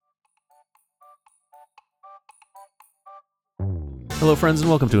Hello, friends, and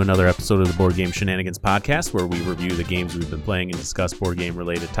welcome to another episode of the Board Game Shenanigans podcast, where we review the games we've been playing and discuss board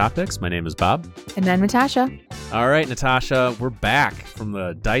game-related topics. My name is Bob. And I'm Natasha. All right, Natasha, we're back from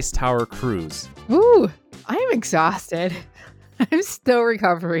the Dice Tower cruise. Ooh, I'm exhausted. I'm still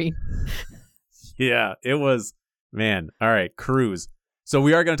recovering. Yeah, it was, man. All right, cruise. So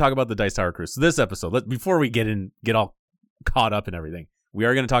we are going to talk about the Dice Tower cruise. So this episode, before we get all caught up in everything, we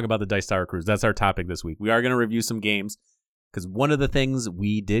are going to talk about the Dice Tower cruise. That's our topic this week. We are going to review some games. Because one of the things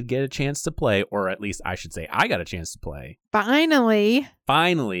we did get a chance to play, or at least I should say I got a chance to play. Finally,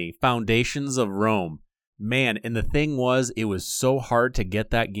 Foundations of Rome. Man, and the thing was, it was so hard to get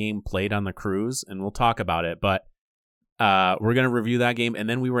that game played on the cruise, and we'll talk about it, but we're going to review that game, and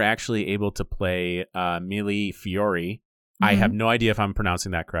then we were actually able to play Mille Fiori. Mm-hmm. I have no idea if I'm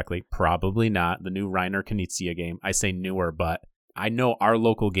pronouncing that correctly. Probably not. The new Reiner Knizia game. I say newer, but I know our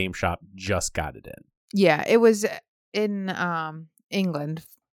local game shop just got it in. Yeah, it was in England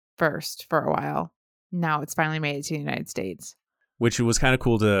first for a while. Now it's finally made it to the United States. Which was kind of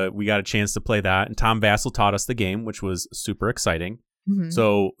cool we got a chance to play that. And Tom Vassell taught us the game, which was super exciting. Mm-hmm.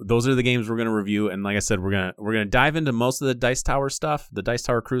 So those are the games we're going to review. And like I said, we're going to dive into most of the Dice Tower stuff, the Dice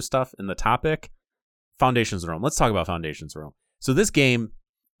Tower cruise stuff, and the topic, Foundations of Rome. Let's talk about Foundations of Rome. So this game,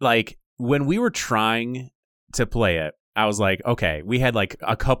 like when we were trying to play it, I was like, okay, we had like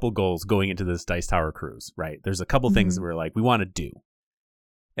a couple goals going into this Dice Tower cruise, right? There's a couple things that we're like, we want to do.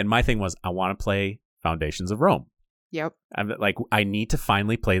 And my thing was, I want to play Foundations of Rome. Yep. I'm like, I need to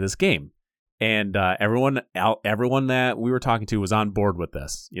finally play this game. And everyone that we were talking to was on board with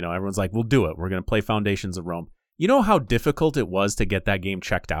this. You know, everyone's like, we'll do it. We're going to play Foundations of Rome. You know how difficult it was to get that game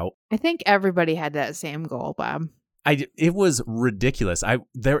checked out? I think everybody had that same goal, Bob. It was ridiculous. At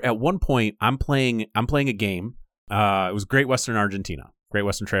one point, I'm playing a game. It was Great Western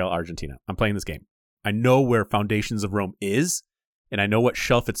Trail, Argentina. I'm playing this game. I know where Foundations of Rome is, and I know what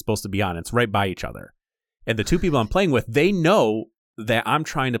shelf it's supposed to be on. It's right by each other. And the two people I'm playing with, they know that I'm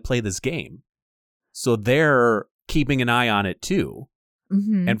trying to play this game. So they're keeping an eye on it too.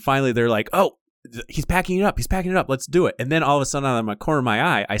 Mm-hmm. And finally they're like, oh, he's packing it up. Let's do it. And then all of a sudden out of my corner of my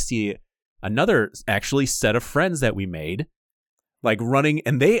eye, I see another actually set of friends that we made. Like running,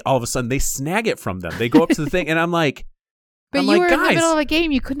 and they all of a sudden they snag it from them. They go up to the thing, and I'm like, but you were in the middle of a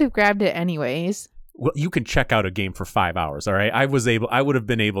game. You couldn't have grabbed it anyways. Well, you can check out a game for 5 hours. All right, I would have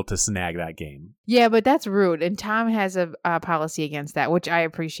been able to snag that game. Yeah, but that's rude, and Tom has a policy against that, which I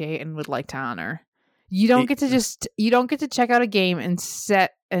appreciate and would like to honor. You don't get to check out a game and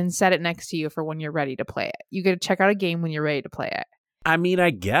set it next to you for when you're ready to play it. You get to check out a game when you're ready to play it. I mean, I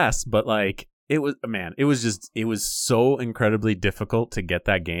guess, but like. It was so incredibly difficult to get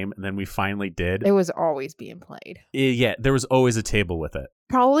that game, and then we finally did. It was always being played. Yeah, there was always a table with it.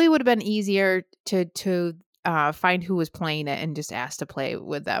 Probably would have been easier to find who was playing it and just ask to play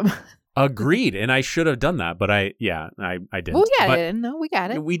with them. Agreed, and I should have done that, but I didn't. Well, we got it in. No, we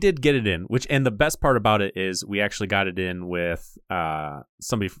got it. We did get it in, and the best part about it is we actually got it in with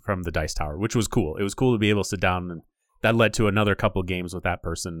somebody from the Dice Tower, which was cool. It was cool to be able to sit down and. That led to another couple games with that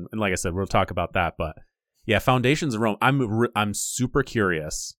person, and like I said, we'll talk about that. But yeah, Foundations of Rome. I'm super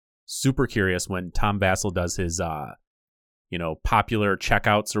curious when Tom Vassell does his popular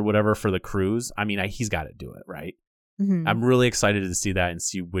checkouts or whatever for the cruise. I mean, he's got to do it, right? Mm-hmm. I'm really excited to see that and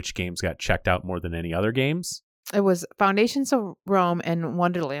see which games got checked out more than any other games. It was Foundations of Rome and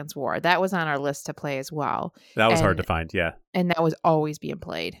Wonderland's War. That was on our list to play as well. That was hard to find, yeah. And that was always being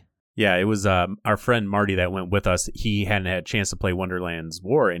played. Yeah, it was our friend Marty that went with us. He hadn't had a chance to play Wonderland's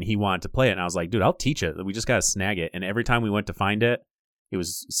War, and he wanted to play it. And I was like, dude, I'll teach it. We just got to snag it. And every time we went to find it, it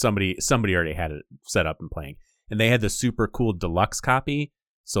was somebody already had it set up and playing. And they had the super cool deluxe copy,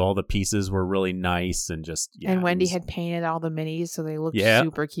 so all the pieces were really nice and just... Yeah, and Wendy had painted all the minis, so they looked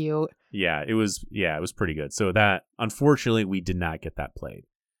super cute. Yeah, it was pretty good. So that, unfortunately, we did not get that played.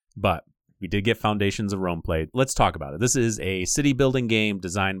 But... we did get Foundations of Rome played. Let's talk about it. This is a city building game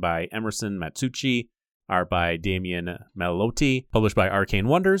designed by Emerson Matsuuchi, art by Damien Melotti, published by Arcane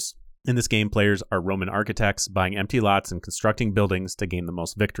Wonders. In this game, players are Roman architects buying empty lots and constructing buildings to gain the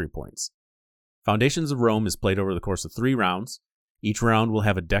most victory points. Foundations of Rome is played over the course of 3 rounds. Each round will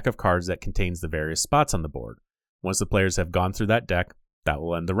have a deck of cards that contains the various spots on the board. Once the players have gone through that deck, that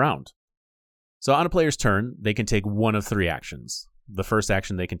will end the round. So on a player's turn, they can take one of 3 actions. The first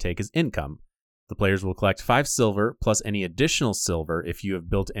action they can take is income. The players will collect 5 silver plus any additional silver if you have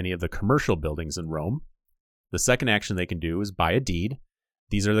built any of the commercial buildings in Rome. The second action they can do is buy a deed.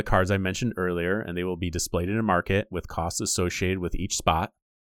 These are the cards I mentioned earlier, and they will be displayed in a market with costs associated with each spot.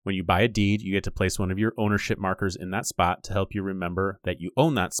 When you buy a deed, you get to place one of your ownership markers in that spot to help you remember that you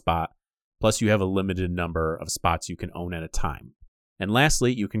own that spot, plus you have a limited number of spots you can own at a time. And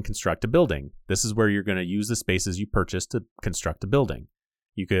lastly, you can construct a building. This is where you're going to use the spaces you purchased to construct a building.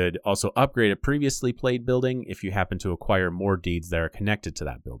 You could also upgrade a previously played building if you happen to acquire more deeds that are connected to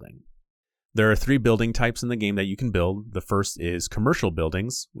that building. There are 3 building types in the game that you can build. The first is commercial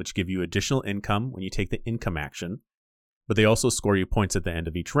buildings, which give you additional income when you take the income action, but they also score you points at the end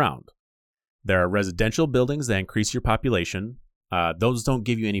of each round. There are residential buildings that increase your population. Those don't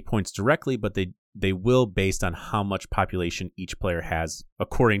give you any points directly, but they will based on how much population each player has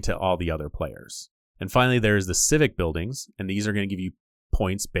according to all the other players. And finally, there's the civic buildings, and these are going to give you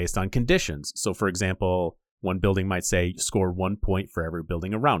points based on conditions. So for example, one building might say score 1 point for every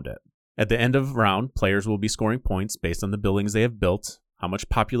building around it. At the end of round, players will be scoring points based on the buildings they have built, how much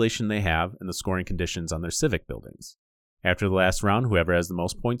population they have, and the scoring conditions on their civic buildings. After the last round, whoever has the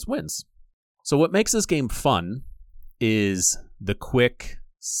most points wins. So what makes this game fun is the quick,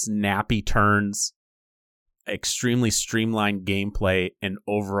 snappy turns, extremely streamlined gameplay, and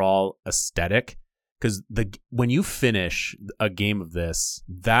overall aesthetic. Because when you finish a game of this,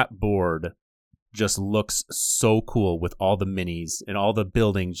 that board just looks so cool with all the minis and all the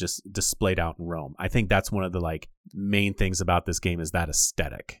buildings just displayed out in Rome. I think that's one of the main things about this game is that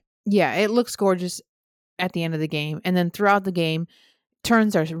aesthetic. Yeah, it looks gorgeous at the end of the game. And then throughout the game,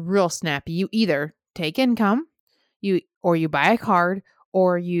 turns are real snappy. You either take income, you buy a card,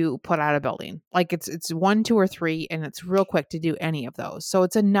 or you put out a building. It's 1, 2, or 3, and it's real quick to do any of those. So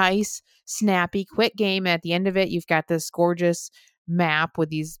it's a nice, snappy, quick game. At the end of it, you've got this gorgeous map with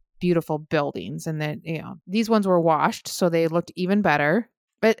these beautiful buildings. And then, these ones were washed, so they looked even better.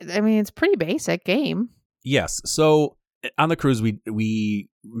 But I mean, it's a pretty basic game. Yes. So on the cruise, we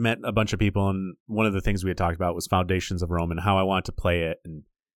met a bunch of people, and one of the things we had talked about was Foundations of Rome and how I wanted to play it. And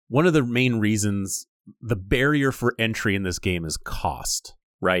one of the main reasons, the barrier for entry in this game is cost,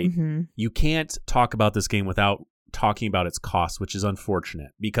 right? Mm-hmm. You can't talk about this game without talking about its cost, which is unfortunate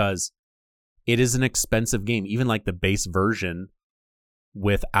because it is an expensive game. Even the base version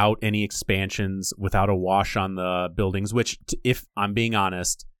without any expansions, without a wash on the buildings, which if I'm being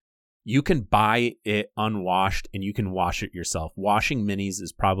honest, you can buy it unwashed and you can wash it yourself. Washing minis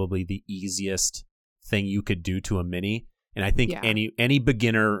is probably the easiest thing you could do to a mini. And I think any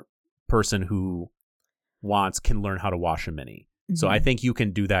beginner person who wants can learn how to wash a mini. Mm-hmm. So I think you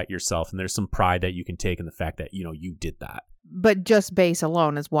can do that yourself. And there's some pride that you can take in the fact that, you did that. But just base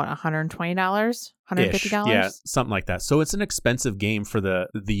alone is what, $120? $150? Yeah, something like that. So it's an expensive game for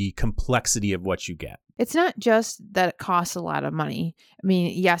the complexity of what you get. It's not just that it costs a lot of money. I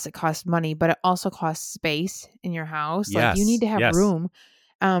mean, yes, it costs money, but it also costs space in your house. Yes, you need to have room.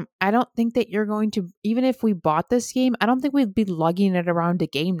 I don't think that you're going to, even if we bought this game, I don't think we'd be lugging it around to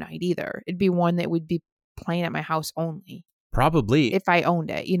game night either. It'd be one that we'd be playing at my house only. Probably. If I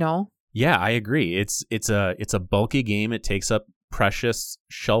owned it, Yeah, I agree. It's a bulky game. It takes up precious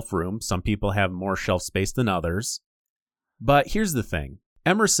shelf room. Some people have more shelf space than others. But here's the thing.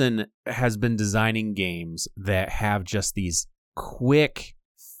 Emerson has been designing games that have just these quick,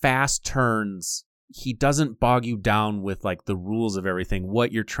 fast turns. He doesn't bog you down with the rules of everything.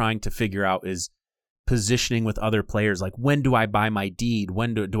 What you're trying to figure out is positioning with other players. When do I buy my deed?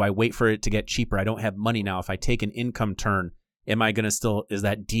 When do I wait for it to get cheaper? I don't have money now. If I take an income turn, is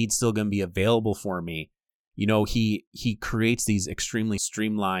that deed still going to be available for me? He creates these extremely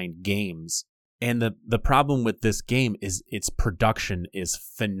streamlined games. And the problem with this game is its production is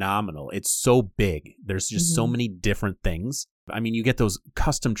phenomenal. It's so big. There's just so many different things. I mean, you get those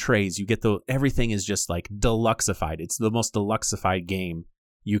custom trays. Everything is just deluxeified. It's the most deluxeified game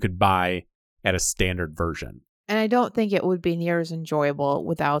you could buy at a standard version. And I don't think it would be near as enjoyable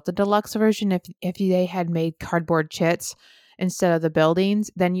without the deluxe version. If they had made cardboard chits instead of the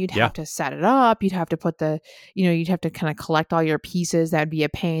buildings, then you'd have to set it up. You'd have to put you'd have to kind of collect all your pieces. That'd be a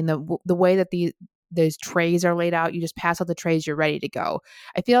pain. The way that those trays are laid out, you just pass out the trays, you're ready to go.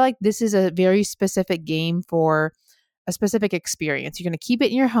 I feel like this is a very specific game for a specific experience. You're going to keep it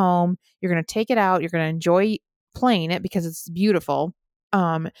in your home. You're going to take it out. You're going to enjoy playing it because it's beautiful.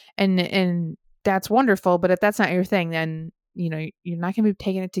 And that's wonderful. But if that's not your thing, then you're not going to be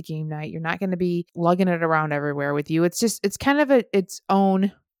taking it to game night. You're not going to be lugging it around everywhere with you. It's kind of its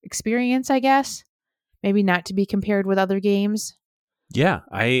own experience, I guess. Maybe not to be compared with other games. Yeah,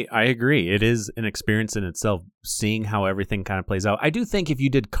 I agree. It is an experience in itself, seeing how everything kind of plays out. I do think if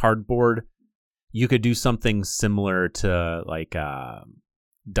you did cardboard, you could do something similar to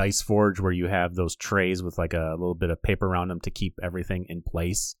Dice Forge, where you have those trays with a little bit of paper around them to keep everything in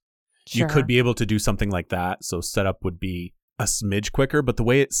place. Sure. You could be able to do something like that. So setup would be a smidge quicker. But the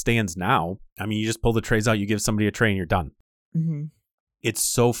way it stands now, I mean, you just pull the trays out, you give somebody a tray, and you're done. Mm-hmm. It's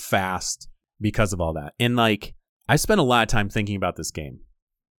so fast because of all that. And I spent a lot of time thinking about this game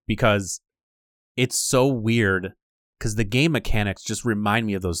because it's so weird because the game mechanics just remind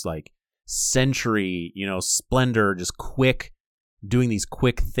me of those like Century, Splendor, just quick, doing these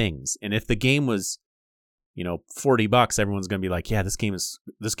quick things. And if the game was, $40, everyone's going to be like, yeah, this game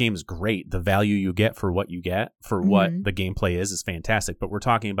is great. The value you get for what you get for what the gameplay is fantastic. But we're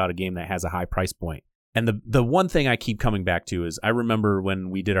talking about a game that has a high price point. And the one thing I keep coming back to is I remember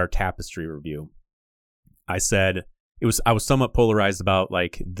when we did our Tapestry review, I said I was somewhat polarized about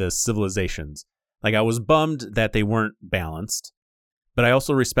like the civilizations. Like I was bummed that they weren't balanced, but I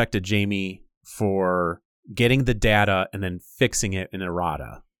also respected Jamie for getting the data and then fixing it in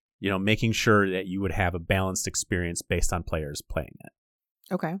errata. Making sure that you would have a balanced experience based on players playing it.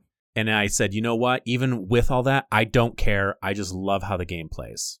 Okay. And I said, you know what? Even with all that, I don't care. I just love how the game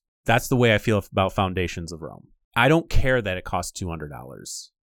plays. That's the way I feel about Foundations of Rome. I don't care that it costs $200.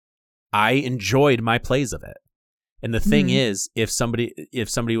 I enjoyed my plays of it. And the thing is, if somebody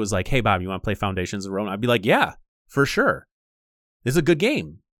was like, hey, Bob, you want to play Foundations of Rome? I'd be like, yeah, for sure. It's a good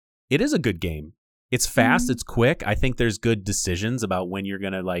game. It is a good game. It's fast. It's quick. I think there's good decisions about when you're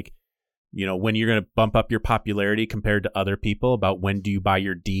going to when you're going to bump up your popularity compared to other people, about when do you buy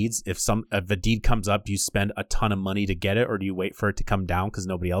your deeds. If a deed comes up, do you spend a ton of money to get it, or do you wait for it to come down because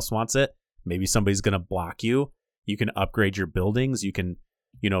nobody else wants it? Maybe somebody's going to block you. You can upgrade your buildings. You can,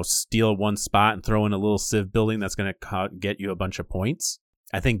 steal one spot and throw in a little civ building that's going to get you a bunch of points.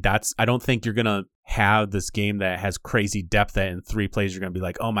 I don't think you're going to have this game that has crazy depth that in 3 plays you're going to be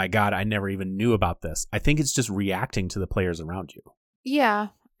like, oh my God, I never even knew about this. I think it's just reacting to the players around you. Yeah,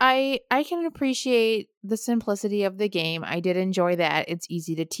 I can appreciate the simplicity of the game. I did enjoy that. It's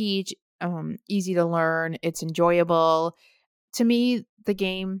easy to teach, easy to learn. It's enjoyable. To me, the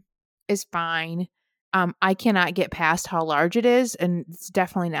game is fine. I cannot get past how large it is, and it's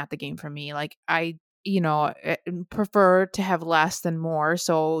definitely not the game for me. Like I prefer to have less than more.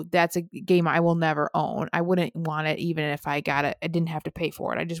 So that's a game I will never own. I wouldn't want it even if I got it. I didn't have to pay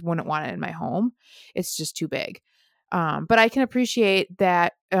for it. I just wouldn't want it in my home. It's just too big. But I can appreciate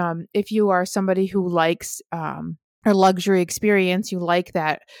that if you are somebody who likes a luxury experience, you like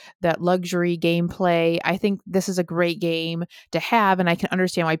that luxury gameplay. I think this is a great game to have, and I can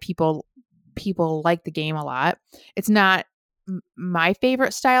understand why people like the game a lot. It's not my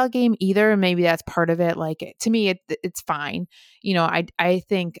favorite style game either. Maybe that's part of it. Like to me, it's fine. I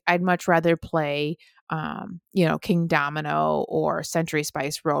think I'd much rather play, King Domino or Century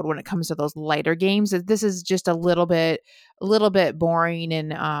Spice Road when it comes to those lighter games. This is just a little bit boring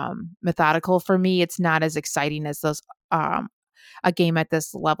and methodical for me. It's not as exciting as those. A game at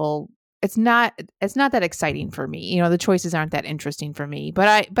this level, it's not that exciting for me. The choices aren't that interesting for me.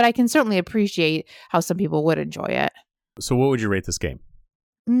 But I can certainly appreciate how some people would enjoy it. So what would you rate this game?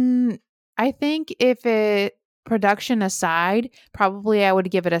 I think production aside, probably I would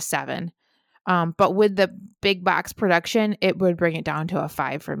give it a 7. But with the big box production, it would bring it down to a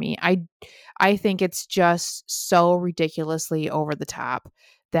 5 for me. I think it's just so ridiculously over the top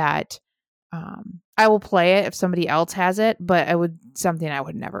that I will play it if somebody else has it, but something I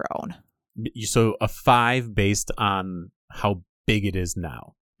would never own. So a 5 based on how big it is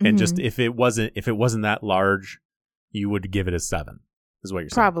now. And just if it wasn't that large, you would give it a 7, is what you're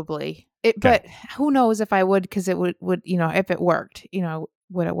saying. Probably. But who knows if I would, because it would, if it worked,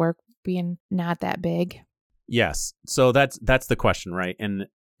 would it work being not that big? Yes. So that's the question, right? And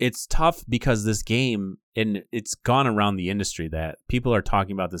it's tough because this game, and it's gone around the industry that people are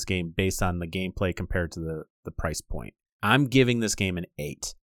talking about this game based on the gameplay compared to the price point. I'm giving this game an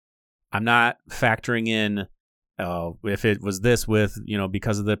 8. I'm not factoring in if it was this with,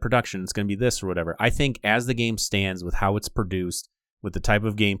 because of the production, it's going to be this or whatever. I think as the game stands with how it's produced, with the type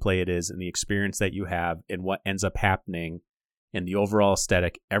of gameplay it is and the experience that you have and what ends up happening and the overall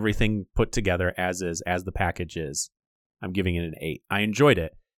aesthetic, everything put together as the package is, I'm giving it an 8. I enjoyed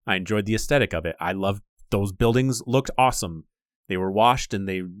it. I enjoyed the aesthetic of it. I loved those buildings, looked awesome. They were washed and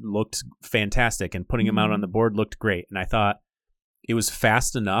they looked fantastic, and putting them out on the board looked great. And I thought it was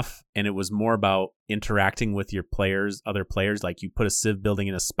fast enough, and it was more about interacting with your other players. Like you put a civ building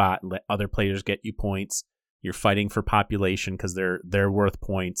in a spot and let other players get you points. You're fighting for population because they're worth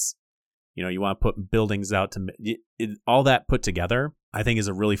points. You want to put buildings out all that put together, I think is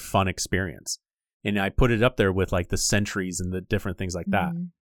a really fun experience. And I put it up there with like the centuries and the different things like that.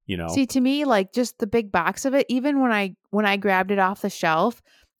 See, to me, like just the big box of it, even when I grabbed it off the shelf,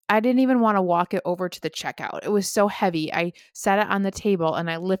 I didn't even want to walk it over to the checkout. It was so heavy. I set it on the table and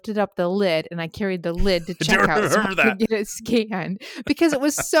I lifted up the lid and I carried the lid to checkout so I could get it scanned because it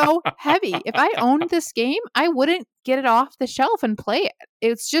was so heavy. If I owned this game, I wouldn't get it off the shelf and play it.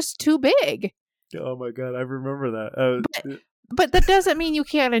 It's just too big. Oh my God, I remember that. But that doesn't mean you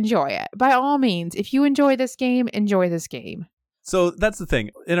can't enjoy it. By all means, if you enjoy this game, enjoy this game. So that's the thing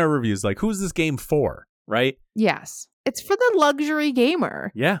in our reviews, like, who's this game for, right? Yes. It's for the luxury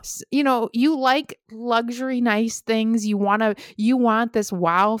gamer. Yeah. You know, you like luxury, nice things. You want this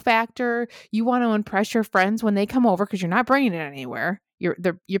wow factor. You want to impress your friends when they come over because you're not bringing it anywhere. Your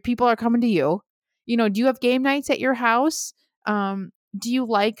people are coming to you. You know, do you have game nights at your house? Do you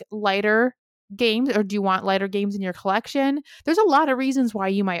like lighter games, or do you want lighter games in your collection? There's a lot of reasons why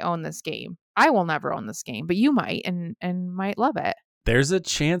you might own this game. I will never own this game, but you might and might love it. There's a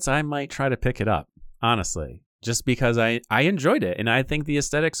chance I might try to pick it up, honestly, just because I enjoyed it and I think the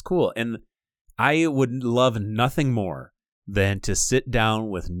aesthetic's cool. And I would love nothing more than to sit down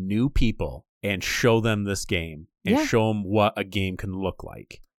with new people and show them this game and show them what a game can look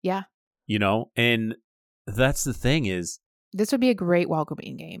like. Yeah. You know, and that's the thing is, this would be a great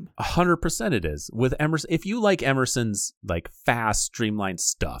welcoming game. 100% it is. With Emerson, if you like Emerson's like fast, streamlined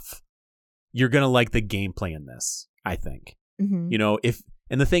stuff, you're going to like the gameplay in this, I think. Mm-hmm. You know,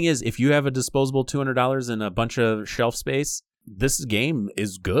 and the thing is, if you have a disposable $200 and a bunch of shelf space, this game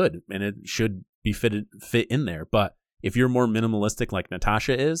is good and it should be fit in there. But if you're more minimalistic like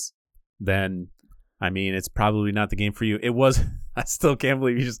Natasha is, then I mean, it's probably not the game for you. It was. I still can't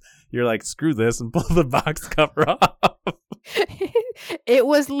believe you're like, screw this and pull the box cover off. It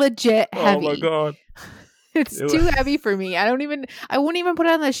was legit heavy. Oh my God. It's too heavy for me. I wouldn't even put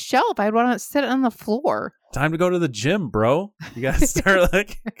it on the shelf. I'd want to sit it on the floor. Time to go to the gym, bro. You got to start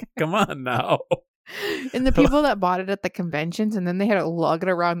like, come on now. And the people that bought it at the conventions and then they had to lug it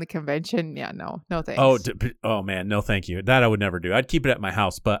around the convention. Yeah, no thanks. Oh man, no thank you. That I would never do. I'd keep it at my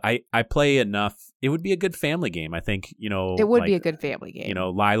house, but I play enough. It would be a good family game. I think, you know. It would be a good family game. You know,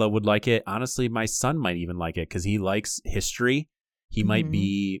 Lila would like it. Honestly, my son might even like it because he likes history. He might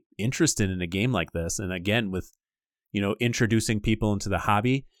be interested in a game like this. And again, with, you know, introducing people into the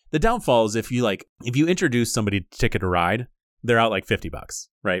hobby. The downfall is if you introduce somebody to Ticket to Ride, they're out like $50,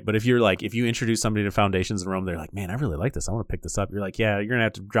 right? But if you introduce somebody to Foundations in Rome, they're like, man, I really like this. I want to pick this up. You're like, yeah, you're going to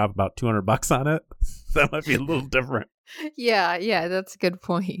have to drop about $200 on it. That might be a little different. Yeah, that's a good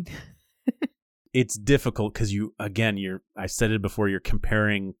point. It's difficult because I said it before, you're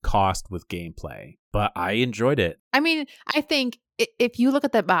comparing cost with gameplay, but I enjoyed it. I mean, I think if you look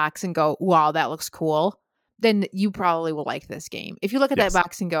at that box and go, wow, that looks cool, then you probably will like this game. If you look at that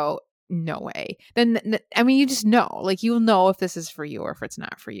box and go, no way, then I mean, you just know, like, you'll know if this is for you or if it's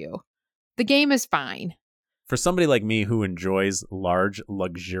not for you. The game is fine. For somebody like me who enjoys large,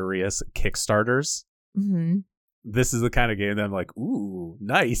 luxurious Kickstarters, this is the kind of game that I'm like, ooh,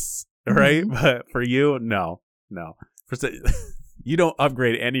 nice, right? But for you, no. You don't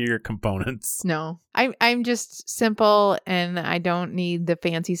upgrade any of your components. No, I'm just simple and I don't need the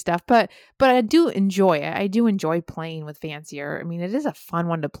fancy stuff, but I do enjoy it. I do enjoy playing with fancier. I mean, it is a fun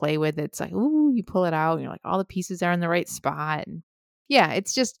one to play with. It's like, ooh, you pull it out and you're like, all the pieces are in the right spot. And yeah,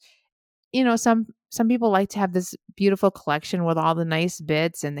 it's just, you know, some people like to have this beautiful collection with all the nice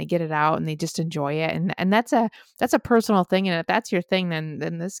bits and they get it out and they just enjoy it. And that's a personal thing. And if that's your thing,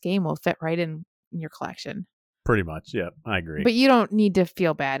 then this game will fit right in your collection. Pretty much. Yeah, I agree. But you don't need to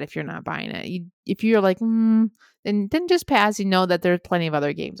feel bad if you're not buying it. If you're like, then just pass. You know that there's plenty of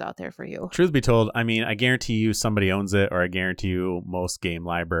other games out there for you. Truth be told, I mean, I guarantee you somebody owns it, or I guarantee you most game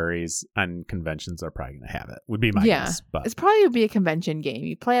libraries and conventions are probably going to have it. Would be my guess. But it's probably would be a convention game.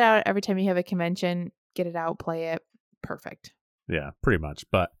 You play it out every time you have a convention, get it out, play it. Perfect. Yeah, pretty much.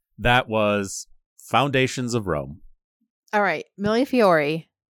 But that was Foundations of Rome. All right, Mille Fiori.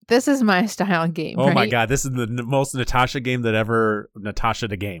 This is my style game. Oh right? my God, this is the most Natasha game that ever Natasha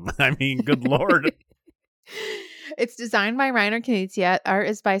the game. I mean, good Lord. It's designed by Rainer Knizia. Art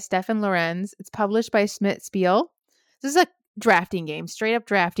is by Stefan Lorenz. It's published by Schmidt Spiel. This is a drafting game, straight up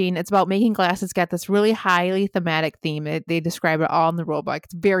drafting. It's about making glass. It's got this really highly thematic theme. They describe it all in the rulebook.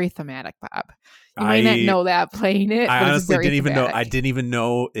 It's very thematic, Bob. You might not know that playing it. I honestly didn't even know. I didn't even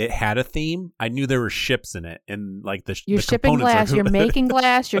know it had a theme. I knew there were ships in it, and like you're the shipping glass, you're making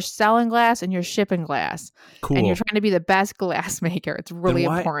glass, you're selling glass, and you're shipping glass. Cool. And you're trying to be the best glass maker. It's really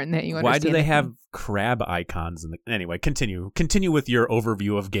important that you understand. Why do they have crab icons in the? Anyway, continue with your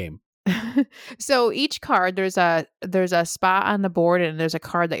overview of game. So each card, there's a spot on the board, and there's a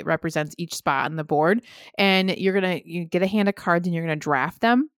card that represents each spot on the board, and you get a hand of cards, and you're gonna draft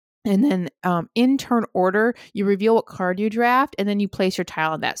them. And then in turn order, you reveal what card you draft, and then you place your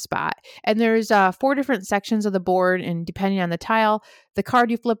tile in that spot. And there's 4 different sections of the board, and depending on the tile, the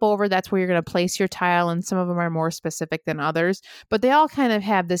card you flip over, that's where you're going to place your tile, and some of them are more specific than others. But they all kind of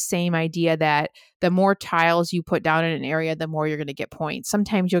have the same idea that the more tiles you put down in an area, the more you're going to get points.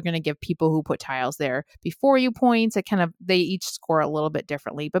 Sometimes you're going to give people who put tiles there before you points. They each score a little bit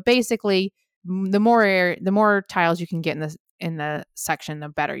differently. But basically, the more tiles you can get in the section, the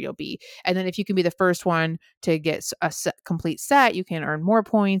better you'll be. And then if you can be the first one to get a complete set, you can earn more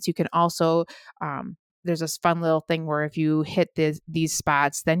points. You can also, there's this fun little thing where if you hit these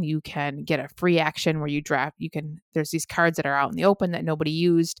spots, then you can get a free action where you draft. There's these cards that are out in the open that nobody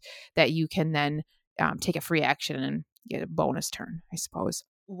used that you can then take a free action and get a bonus turn, I suppose.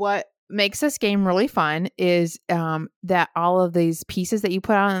 What makes this game really fun is that all of these pieces that you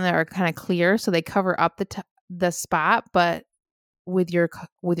put on there are kind of clear, so they cover up the spot, but with your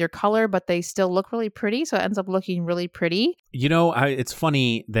color, but they still look really pretty, so it ends up looking really pretty. It's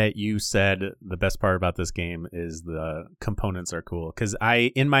funny that you said the best part about this game is the components are cool, because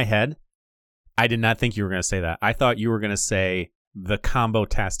in my head, I did not think you were going to say that. I thought you were going to say the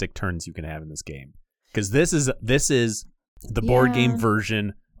combo-tastic turns you can have in this game, because this is the board game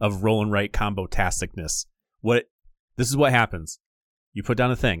version of roll and write combo-tasticness. This is what happens. You put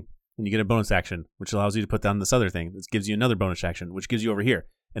down a thing, and you get a bonus action, which allows you to put down this other thing. This gives you another bonus action, which gives you over here.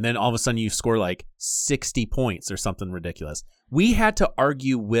 And then all of a sudden you score like 60 points or something ridiculous. We had to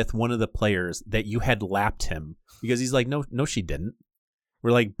argue with one of the players that you had lapped him because he's like, no, she didn't.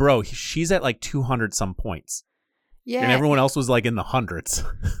 We're like, bro, she's at like 200 some points. Yeah. And everyone else was like in the hundreds.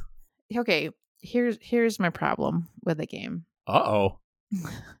 Okay, here's my problem with the game. Uh-oh.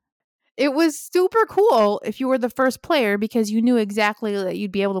 It was super cool if you were the first player because you knew exactly that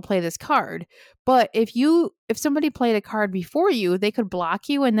you'd be able to play this card. But if somebody played a card before you, they could block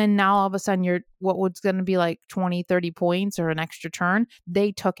you, and then now all of a sudden you're what was going to be like 20, 30 points or an extra turn,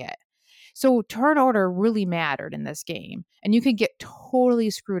 they took it. So turn order really mattered in this game, and you could get totally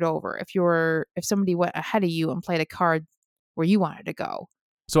screwed over if somebody went ahead of you and played a card where you wanted to go.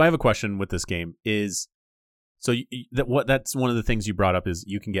 So I have a question with this game that's one of the things you brought up is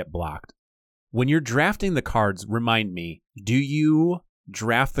you can get blocked. When you're drafting the cards, remind me, do you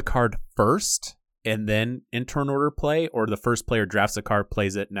draft the card first and then in turn order play, or the first player drafts a card,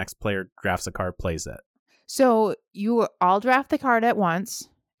 plays it, next player drafts a card, plays it? So you all draft the card at once,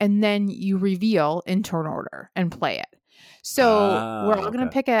 and then you reveal in turn order and play it. So we're all going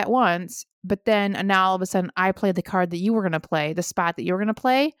to pick it at once, but then now all of a sudden I play the card that you were going to play, the spot that you were going to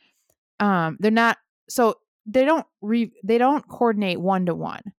play. They're not so. They don't coordinate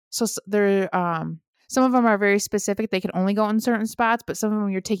one-to-one. So they're some of them are very specific. They can only go in certain spots, but some of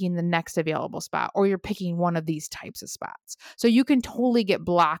them you're taking the next available spot, or you're picking one of these types of spots. So you can totally get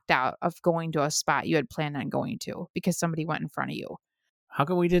blocked out of going to a spot you had planned on going to because somebody went in front of you. How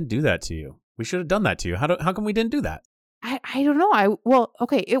come we didn't do that to you? We should have done that to you. How come we didn't do that? I don't know.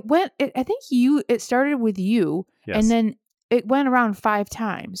 I think it started with you, yes. And then it went around 5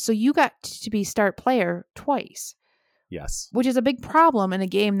 times. So you got to be start player twice. Yes. Which is a big problem in a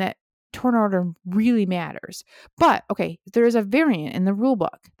game that turn order really matters. But, okay, there is a variant in the rule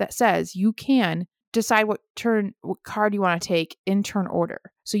book that says you can decide what card you want to take in turn order.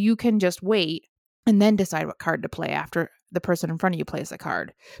 So you can just wait and then decide what card to play after the person in front of you plays the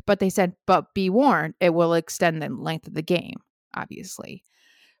card. But they said, but be warned, it will extend the length of the game, obviously.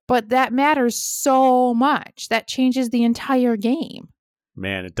 But that matters so much. That changes the entire game.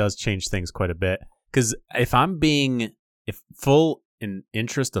 Man, it does change things quite a bit. Because in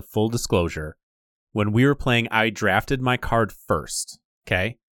interest of full disclosure, when we were playing, I drafted my card first,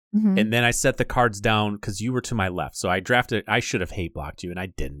 okay? Mm-hmm. And then I set the cards down because you were to my left. So I should have hate blocked you, and I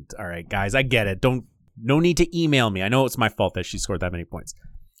didn't. All right, guys, I get it. No need to email me. I know it's my fault that she scored that many points.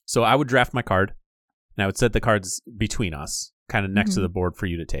 So I would draft my card, and I would set the cards between us, kind of next to the board for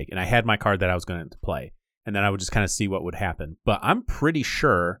you to take. And I had my card that I was going to play. And then I would just kind of see what would happen. But I'm pretty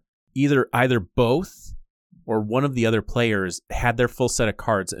sure either both or one of the other players had their full set of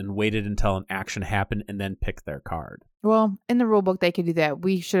cards and waited until an action happened and then picked their card. Well, in the rule book, they could do that.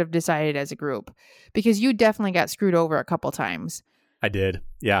 We should have decided as a group because you definitely got screwed over a couple times. I did.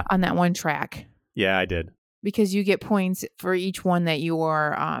 Yeah. On that one track. Yeah, I did. Because you get points for each one that you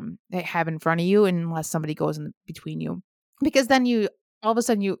are that have in front of you unless somebody goes in between you. Because then all of a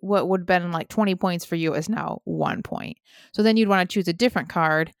sudden what would have been like 20 points for you is now 1 point. So then you'd want to choose a different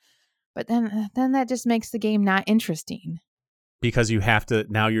card. But then that just makes the game not interesting. Because you have to,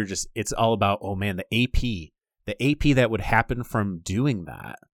 now it's all about, oh man, the AP that would happen from doing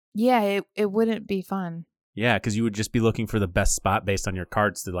that. Yeah, it wouldn't be fun. Yeah, because you would just be looking for the best spot based on your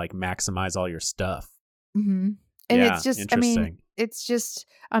cards to like maximize all your stuff. Mm-hmm. And Yeah, it's just, interesting. it's just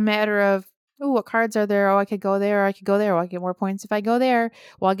a matter of, oh, what cards are there? Oh, I could go there, or I could go there. Well, I get more points if I go there.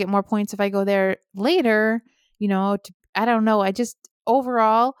 Well, I'll get more points if I go there later. I don't know.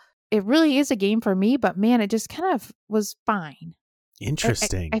 Overall, it really is a game for me, but man, it just kind of was fine.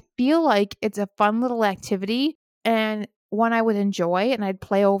 Interesting. I feel like it's a fun little activity and one I would enjoy and I'd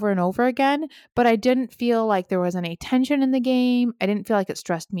play over and over again, but I didn't feel like there was any tension in the game. I didn't feel like it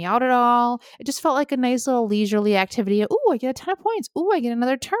stressed me out at all. It just felt like a nice little leisurely activity. Ooh, I get a ton of points. Ooh, I get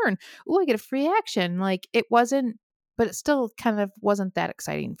another turn. Ooh, I get a free action. Like it wasn't, but it still kind of wasn't that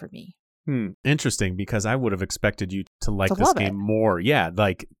exciting for me. Interesting, because I would have expected you to like To this love game it. more. Yeah,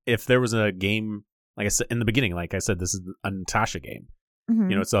 like if there was a game, like I said in the beginning, like I said, this is a Natasha game.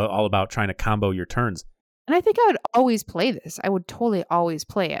 Mhm. It's all about trying to combo your turns. And I think I would always play this. I would totally always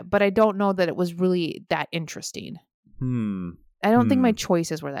play it, but I don't know that it was really that interesting. I don't think my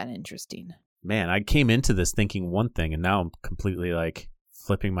choices were that interesting. Man, I came into this thinking one thing, and now I'm completely like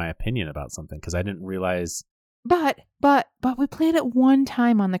flipping my opinion about something because I didn't realize. But we played it one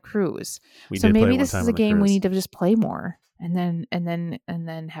time on the cruise. We So did play maybe it one this time is a on the game we cruise. need to just play more and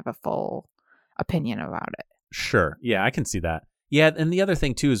then have a full opinion about it. Sure. Yeah, I can see that. Yeah, and the other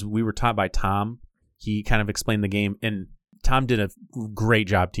thing too is we were taught by Tom. He kind of explained the game, and Tom did a great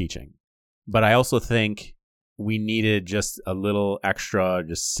job teaching. But I also think we needed just a little extra,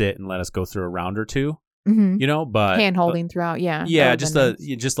 just sit and let us go through a round or two. Mm-hmm. But hand holding throughout, yeah. yeah, just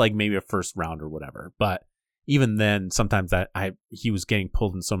like maybe a first round or whatever. But even then, sometimes he was getting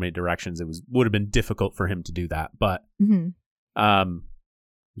pulled in so many directions, would have been difficult for him to do that. But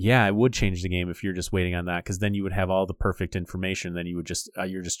yeah, it would change the game if you're just waiting on that, because then you would have all the perfect information. Then you would just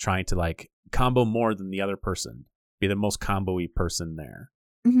you're just trying to like combo more than the other person, be the most combo-y person there.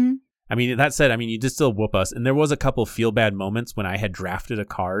 Mm-hmm. I mean, that said, you did still whoop us, and there was a couple feel bad moments when I had drafted a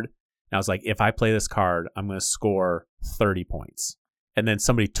card, and I was like, if I play this card, I'm going to score 30 points, and then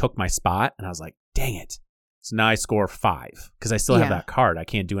somebody took my spot, and I was like, dang it. So now I score 5 because I still have that card. I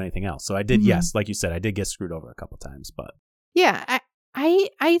can't do anything else. So I did, yes, like you said, I did get screwed over a couple times, but yeah,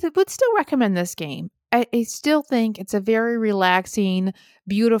 I would still recommend this game. I still think it's a very relaxing,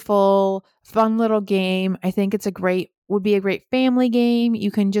 beautiful, fun little game. I think would be a great family game.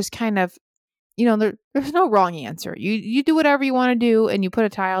 You can just kind of, there's no wrong answer. You do whatever you want to do, and you put a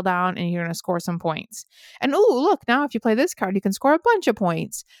tile down, and you're going to score some points. And look, now if you play this card, you can score a bunch of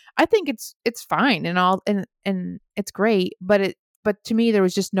points. I think it's fine and all, and it's great. But to me, there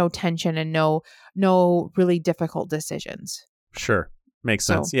was just no tension and no really difficult decisions. Sure. Makes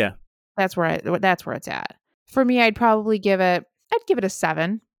sense. So, yeah. That's where it's at. For me, I'd give it a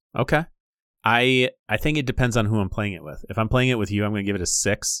 7. Okay. I think it depends on who I'm playing it with. If I'm playing it with you, I'm going to give it a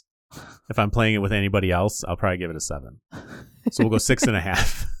 6. If I'm playing it with anybody else, I'll probably give it a 7. So we'll go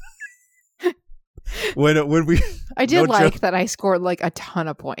 6.5. when we I did like that I scored like a ton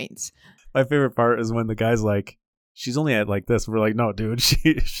of points. My favorite part is when the guy's like, she's only at like this. We're like, no, dude,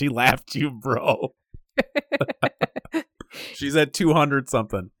 she laughed you, bro. She's at 200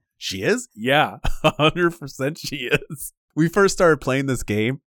 something. She is? Yeah, 100% she is. We first started playing this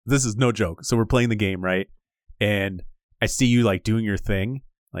game. This is no joke. So we're playing the game, right? And I see you like doing your thing.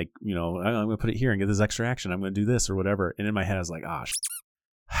 Like, I'm going to put it here and get this extra action. I'm going to do this or whatever. And in my head, I was like,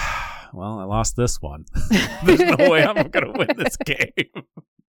 well, I lost this one. There's no way I'm going to win this game.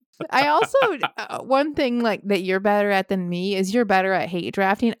 I also, one thing like that you're better at than me is you're better at hate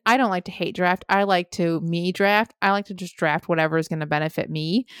drafting. I don't like to hate draft. I like to draft. I like to just draft whatever is going to benefit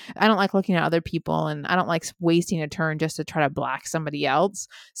me. I don't like looking at other people, and I don't like wasting a turn just to try to block somebody else.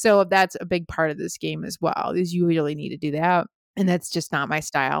 So that's a big part of this game as well, is you really need to do that. And that's just not my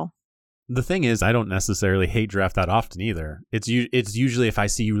style. The thing is, I don't necessarily hate draft that often either. It's usually if I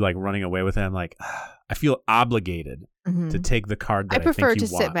see you like running away with it, I'm like, I feel obligated to take the card that I prefer think you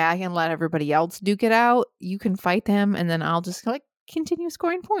to want. sit back and let everybody else duke it out. You can fight them, and then I'll just like continue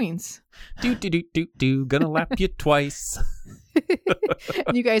scoring points. Gonna lap you twice.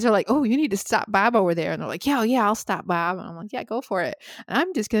 And you guys are like, oh, you need to stop Bob over there. And they're like, yeah, I'll stop Bob. And I'm like, yeah, go for it. And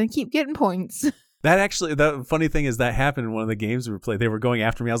I'm just going to keep getting points. The funny thing is that happened in one of the games we were playing. They were going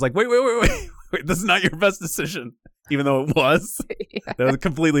after me. I was like, wait, this is not your best decision. Even though it was. Yeah. That was a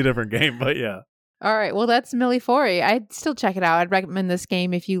completely different game, but yeah. All right. Well, that's Mille. I'd still check it out. I'd recommend this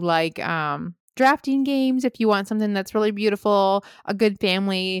game if you like drafting games, if you want something that's really beautiful, a good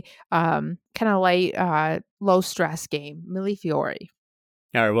family, kind of light, low stress game. Mille Fiori.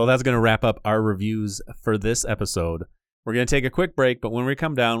 All right. Well, that's going to wrap up our reviews for this episode. We're going to take a quick break, but when we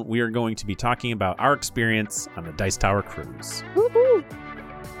come down, we are going to be talking about our experience on the Dice Tower cruise. Woo-hoo.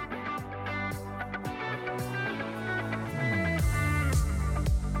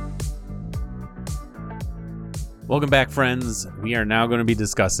 Welcome back, friends. We are now going to be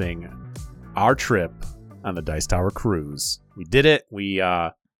discussing our trip on the Dice Tower cruise. We did it.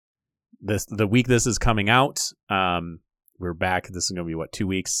 The week this is coming out, we're back. This is going to be 2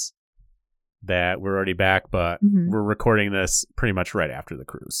 weeks that we're already back, but we're recording this pretty much right after the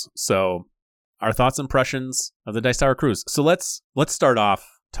cruise. So our thoughts and impressions of the Dice Tower cruise. So let's start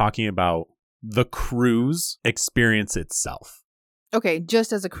off talking about the cruise experience itself. Okay,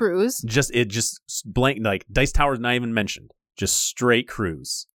 just as a cruise. Just blank, like Dice Tower's not even mentioned. Just straight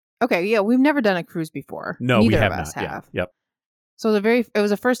cruise. Okay, yeah, we've never done a cruise before. No, Neither we have of us not. have. Yeah. Yep. So it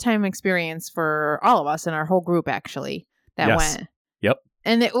was a first time experience for all of us and our whole group actually that went. Yep.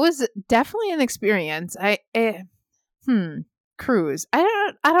 And it was definitely an experience. Cruise.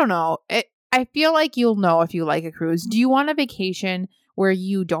 I don't know. I feel like you'll know if you like a cruise. Do you want a vacation where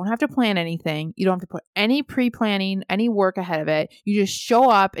you don't have to plan anything? You don't have to put any pre-planning, any work ahead of it. You just show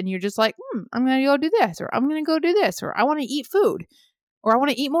up and you're just like, I'm going to go do this, or I'm going to go do this, or I want to eat food, or I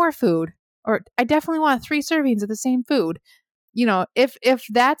want to eat more food, or I definitely want 3 servings of the same food. You know, if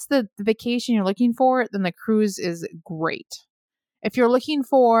that's the vacation you're looking for, then the cruise is great. If you're looking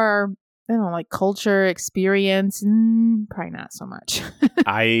for, I don't know, like culture, experience, probably not so much.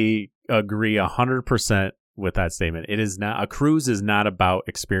 I agree 100% with that statement. A cruise is not about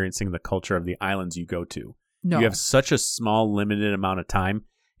experiencing the culture of the islands you go to. No. You have such a small, limited amount of time,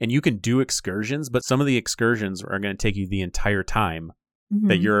 and you can do excursions, but some of the excursions are going to take you the entire time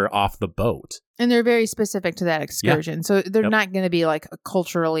that you're off the boat. And they're very specific to that excursion. Yeah. So they're not going to be like a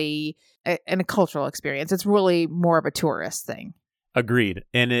cultural experience. It's really more of a tourist thing. Agreed.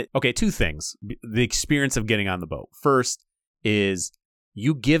 And 2 things. The experience of getting on the boat. First is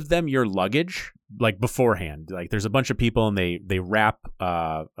you give them your luggage like beforehand. Like there's a bunch of people and they wrap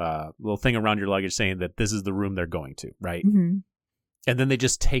a little thing around your luggage saying that this is the room they're going to, right? Mm-hmm. And then they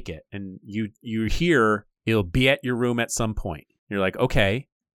just take it, and you hear it'll be at your room at some point. You're like, okay.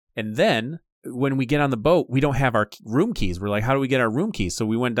 And then when we get on the boat, we don't have our room keys. We're like, how do we get our room keys? So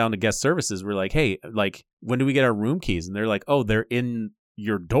we went down to guest services. We're like, hey, like, when do we get our room keys? And they're like, oh, they're in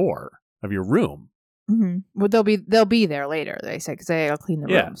your door of your room. Mm-hmm. Well, they'll be there later, they say, because they'll clean the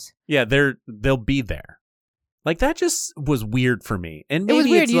rooms. Yeah, they'll be there. Like, that just was weird for me. And maybe it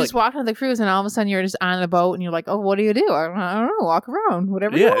was weird. You just walk on the cruise, and all of a sudden you're just on the boat, and you're like, oh, what do you do? I don't know. Walk around,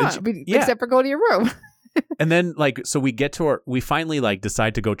 whatever you want, except for go to your room. And then, like, so we finally, like,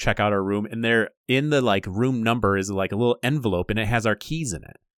 decide to go check out our room, and there in the, like, room number is, like, a little envelope, and it has our keys in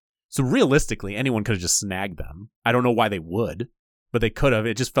it. So realistically, anyone could have just snagged them. I don't know why they would, but they could have.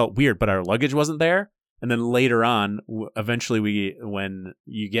 It just felt weird, but our luggage wasn't there. And then later on, eventually when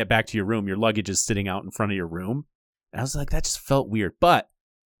you get back to your room, your luggage is sitting out in front of your room. And I was like, that just felt weird. But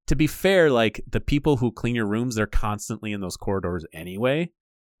to be fair, like, the people who clean your rooms, they're constantly in those corridors anyway.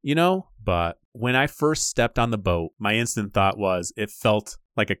 You know, but when I first stepped on the boat, my instant thought was it felt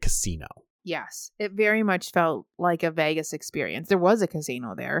like a casino. Yes, it very much felt like a Vegas experience. There was a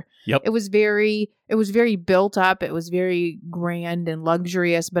casino there. Yep. It was very built up. It was very grand and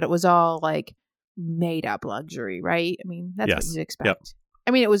luxurious, but it was all like made up luxury, right? I mean, that's what you'd expect. Yep.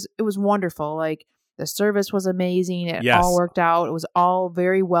 I mean, it was wonderful. Like, the service was amazing. It all worked out. It was all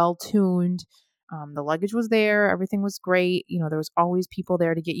very well tuned. The luggage was there. Everything was great. You know, there was always people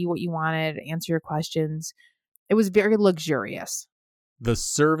there to get you what you wanted, answer your questions. It was very luxurious. The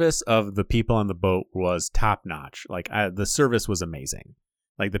service of the people on the boat was top notch. Like, the service was amazing.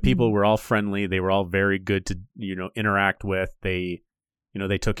 Like, the people were all friendly. They were all very good to, interact with. They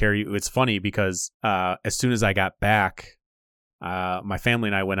took care of you. It's funny because as soon as I got back, my family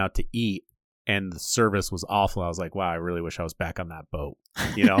and I went out to eat, and the service was awful. I was like, wow, I really wish I was back on that boat,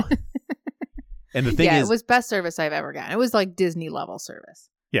 And the thing is, it was best service I've ever gotten. It was like Disney level service.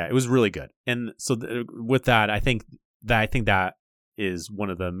 Yeah, it was really good. And so with that, I think that is one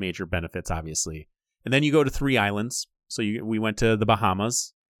of the major benefits, obviously. And then you go to 3 islands. So we went to the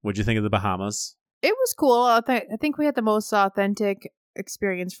Bahamas. What'd you think of the Bahamas? It was cool. I think we had the most authentic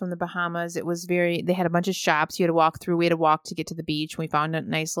experience from the Bahamas. It was they had a bunch of shops you had to walk through. We had to walk to get to the beach. We found a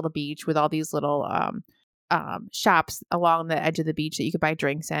nice little beach with all these little shops along the edge of the beach that you could buy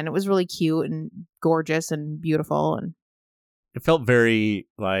drinks in. It was really cute and gorgeous and beautiful, and it felt very,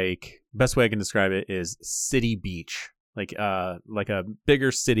 like, best way I can describe it is city beach, like a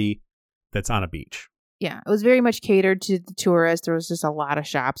bigger city that's on a beach. Yeah, it was very much catered to the tourists. There was just a lot of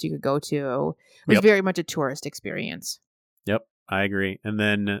shops you could go to. It was very much a tourist experience. Yep, I agree. And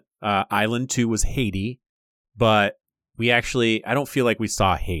then Island 2 was Haiti, but I don't feel like we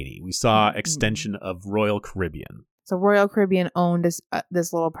saw Haiti. We saw extension of Royal Caribbean. So Royal Caribbean owned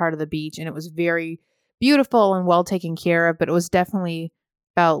this little part of the beach, and it was very beautiful and well taken care of, but it was definitely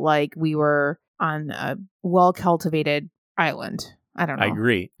felt like we were on a well cultivated island. I don't know. I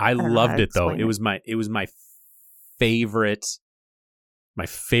agree. I don't know how loved to it though. explain It was my favorite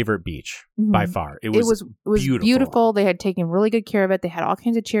beach by Mhm. far. It It was was beautiful. beautiful. They had taken really good care of it. They had all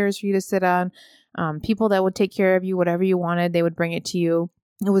kinds of chairs for you to sit on. People that would take care of you, whatever you wanted, they would bring it to you.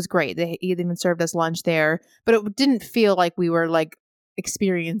 It was great. They even served us lunch there, but it didn't feel like we were like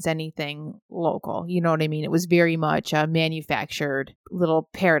experience anything local. You know what I mean? It was very much a manufactured little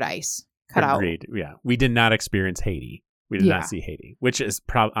paradise cut out. Agreed. Yeah. We did not experience Haiti. We did Yeah. not see Haiti, which is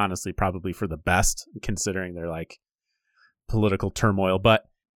honestly probably for the best considering their like political turmoil. But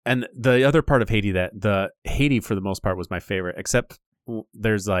and the other part of Haiti the Haiti for the most part was my favorite, except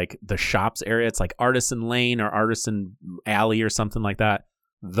there's like the shops area. It's like Artisan Lane or Artisan Alley or something like that.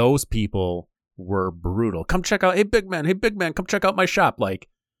 Those people were brutal. Come check out, hey big man, come check out my shop. Like,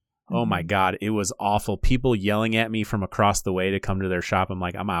 oh my God, it was awful. People yelling at me from across the way to come to their shop. I'm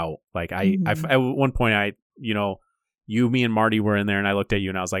like, I'm out. Like I at one point me and Marty were in there and I looked at you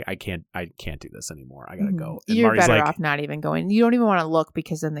and I was like, I can't do this anymore. I gotta go. And You're Marty's better like, off not even going. You don't even want to look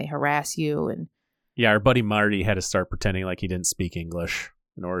because then they harass you. And yeah, our buddy Marty had to start pretending like he didn't speak English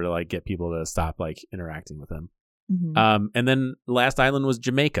in order to like get people to stop like interacting with him. And then last island was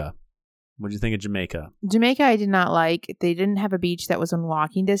Jamaica. What did you think of Jamaica? Jamaica, I did not like. They didn't have a beach that was in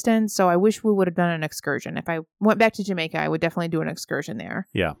walking distance, so I wish we would have done an excursion. If I went back to Jamaica, I would definitely do an excursion there.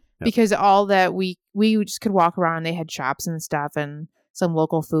 Yeah. Because all that we just could walk around. They had shops and stuff and some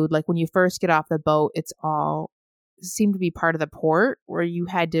local food. Like when you first get off the boat, it seemed to be part of the port where you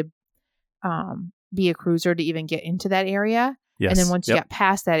had to be a cruiser to even get into that area. Yes. And then once you got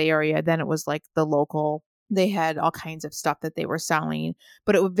past that area, then it was like the local. They had all kinds of stuff that they were selling,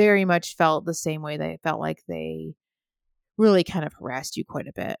 but it very much felt the same way. They felt like they really kind of harassed you quite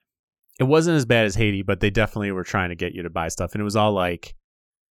a bit. It wasn't as bad as Haiti, but they definitely were trying to get you to buy stuff. And it was all like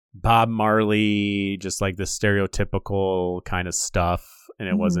Bob Marley, just like the stereotypical kind of stuff. And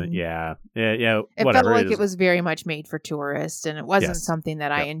it wasn't, It whatever. felt like it was very much made for tourists, and it wasn't something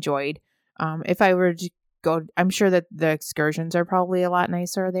that I enjoyed. If I were to go, I'm sure that the excursions are probably a lot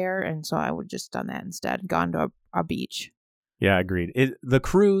nicer there, and so I would just done that instead, gone to a beach. Yeah, agreed. The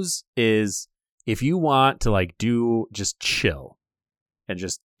cruise is, if you want to like just chill and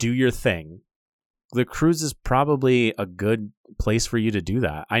just do your thing, the cruise is probably a good place for you to do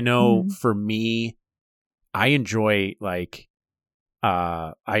that. I know for me, I enjoy like,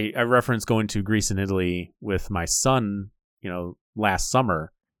 I referenced going to Greece and Italy with my son, last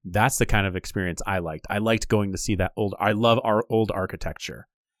summer. That's the kind of experience I liked. I liked going to see I love our old architecture.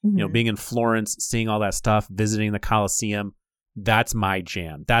 Being in Florence, seeing all that stuff, visiting the Colosseum. That's my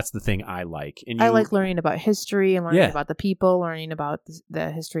jam. That's the thing I like. And I like learning about history and learning about the people, learning about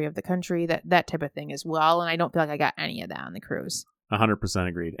the history of the country, that type of thing as well. And I don't feel like I got any of that on the cruise. 100%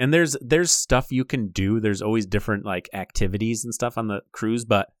 agreed. And there's stuff you can do. There's always different like activities and stuff on the cruise,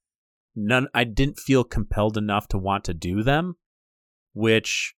 but I didn't feel compelled enough to want to do them,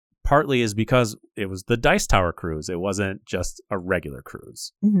 which partly is because it was the Dice Tower cruise. It wasn't just a regular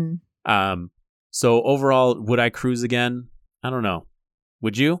cruise. So overall, would I cruise again? I don't know.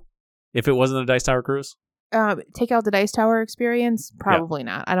 Would you? If it wasn't a Dice Tower cruise? Take out the Dice Tower experience? Probably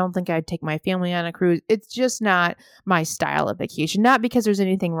not. I don't think I'd take my family on a cruise. It's just not my style of vacation. Not because there's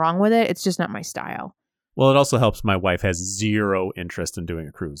anything wrong with it. It's just not my style. Well, it also helps my wife has zero interest in doing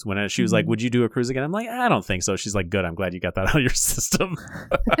a cruise. When she was like, would you do a cruise again? I'm like, I don't think so. She's like, good. I'm glad you got that out of your system.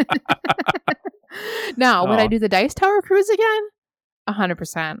 Now, would I do the Dice Tower cruise again?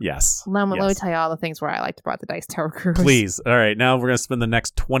 100%. Yes. Let me tell you all the things where I liked about the Dice Tower cruise. Please. All right. Now we're going to spend the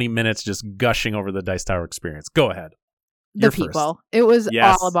next 20 minutes just gushing over the Dice Tower experience. Go ahead. The people. It was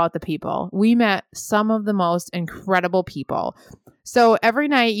all about the people. We met some of the most incredible people. So every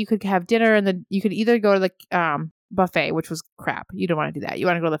night you could have dinner, and then you could either go to the buffet, which was crap. You don't want to do that. You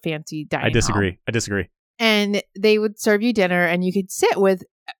want to go to the fancy dining hall. I disagree. And they would serve you dinner, and you could sit with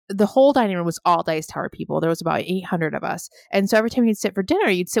the whole dining room was all Dice Tower people. There was about 800 of us. And so every time you'd sit for dinner,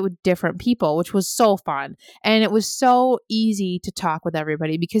 you'd sit with different people, which was so fun. And it was so easy to talk with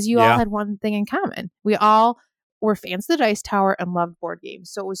everybody because you all had one thing in common. We all were fans of the Dice Tower and loved board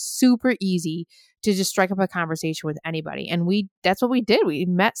games. So it was super easy to just strike up a conversation with anybody. And that's what we did. We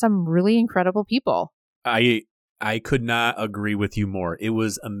met some really incredible people. I could not agree with you more. It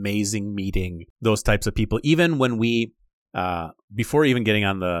was amazing meeting those types of people. Even when we before even getting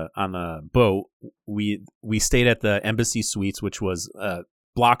on the boat, we stayed at the Embassy Suites, which was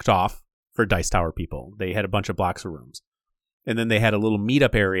blocked off for Dice Tower people. They had a bunch of blocks of rooms. And then they had a little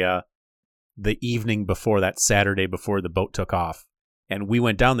meetup area the evening before, that Saturday before the boat took off. And we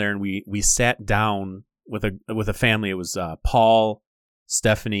went down there and we sat down with a family. It was Paul,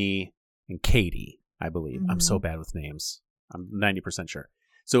 Stephanie, and Katie, I believe. I'm so Mm-hmm. bad with names. I'm 90% sure.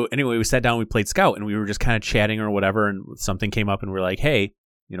 So anyway, we sat down, we played Scout, and we were just kind of chatting or whatever, and something came up, and we're like, hey,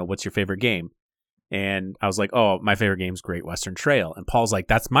 what's your favorite game? And I was like, oh, my favorite game's Great Western Trail. And Paul's like,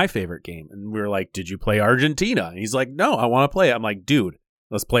 that's my favorite game. And we were like, did you play Argentina? And he's like, no, I want to play it. I'm like, dude,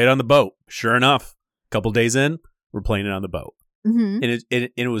 let's play it on the boat. Sure enough, a couple days in, we're playing it on the boat. Mm-hmm. And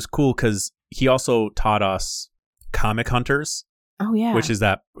it was cool because he also taught us Comic Hunters. Oh yeah. Which is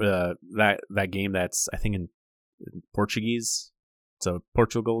that game that's, I think, in Portuguese. It's a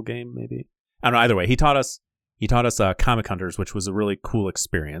Portugal game, maybe. I don't know. Either way, he taught us Comic Hunters, which was a really cool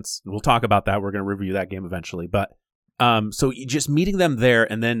experience. We'll talk about that. We're going to review that game eventually. But so just meeting them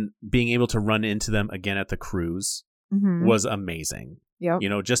there and then being able to run into them again at the cruise Mm-hmm. was amazing. Yep.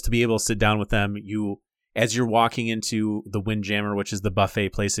 Just to be able to sit down with them, as you're walking into the Windjammer, which is the buffet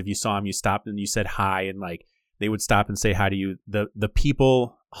place, if you saw them, you stopped and you said hi, and like they would stop and say hi to you. The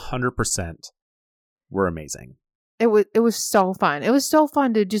people, 100%, were amazing. It was so fun. It was so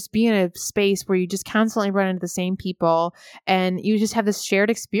fun to just be in a space where you just constantly run into the same people and you just have this shared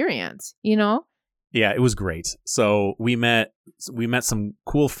experience, Yeah, it was great. So we met some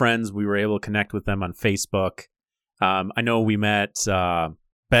cool friends. We were able to connect with them on Facebook. I know we met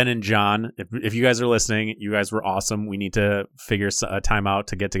Ben and John. If you guys are listening, you guys were awesome. We need to figure a time out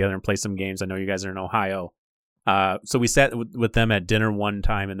to get together and play some games. I know you guys are in Ohio. So we sat with them at dinner one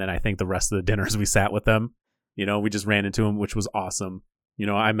time, and then I think the rest of the dinners we sat with them. We just ran into them, which was awesome.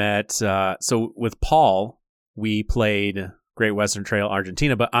 I met, so with Paul, we played Great Western Trail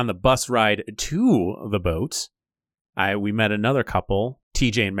Argentina, but on the bus ride to the boat, we met another couple,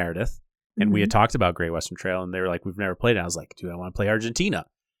 TJ and Meredith, and we had talked about Great Western Trail, and they were like, we've never played it. I was like, dude, I want to play Argentina.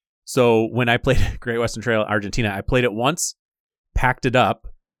 So when I played Great Western Trail Argentina, I played it once, packed it up,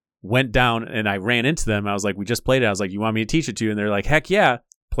 went down, and I ran into them. I was like, we just played it. I was like, you want me to teach it to you? And they're like, heck yeah.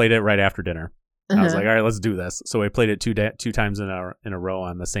 Played it right after dinner. I was like, all right, let's do this. So I played it two times in a row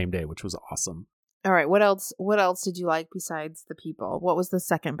on the same day, which was awesome. All right. What else did you like besides the people? What was the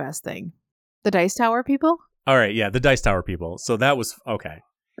second best thing? The Dice Tower people? All right. Yeah. The Dice Tower people. So that was okay.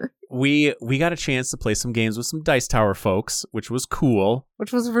 We got a chance to play some games with some Dice Tower folks, which was cool.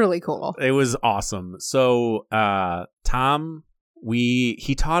 Which was really cool. It was awesome. So, Tom,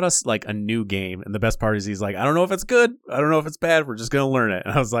 he taught us like a new game, and the best part is he's like, I don't know if it's good, I don't know if it's bad, we're just gonna learn it.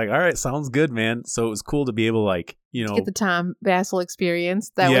 And I was like, all right, sounds good, man. So it was cool to be able to to get the Tom Vassal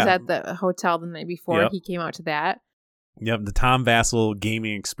experience that was at the hotel the night before. He came out to that. Yep, the Tom Vassal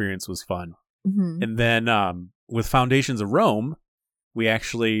gaming experience was fun. Mm-hmm. And then with Foundations of Rome, we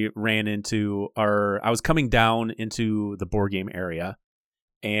actually ran into I was coming down into the board game area,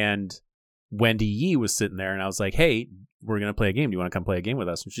 and Wendy Yee was sitting there, and I was like, hey, we're going to play a game. Do you want to come play a game with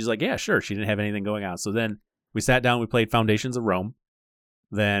us? And she's like, yeah, sure. She didn't have anything going on. So then we sat down, we played Foundations of Rome.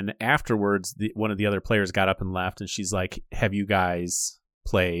 Then afterwards, one of the other players got up and left, and she's like, have you guys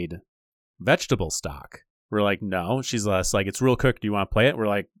played Vegetable Stock? We're like, no. She's like, it's real quick. Do you want to play it? We're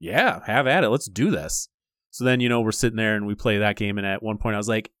like, yeah, have at it. Let's do this. So then, we're sitting there and we play that game. And at one point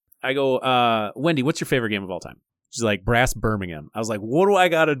I go, Wendy, what's your favorite game of all time? She's like, Brass Birmingham. I was like, what do I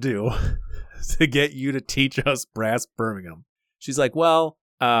got to do to get you to teach us Brass Birmingham? She's like, well,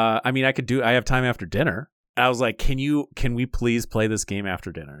 I have time after dinner. I was like, can we please play this game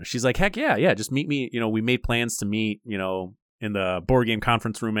after dinner? She's like, heck yeah. Just meet me. We made plans to meet, in the board game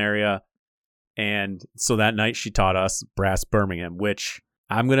conference room area. And so that night she taught us Brass Birmingham, which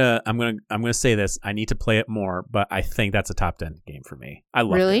I'm gonna say this. I need to play it more, but I think that's a top 10 game for me. I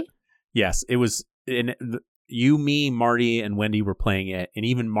love it. Really? Yes, it was. You, me, Marty, and Wendy were playing it, and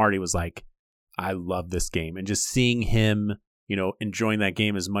even Marty was like, I love this game. And just seeing him, enjoying that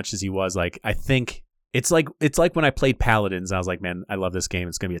game as much as he was, like, I think it's like when I played Paladins, I was like, man, I love this game.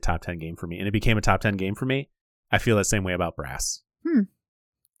 It's going to be a top 10 game for me. And it became a top 10 game for me. I feel that same way about Brass.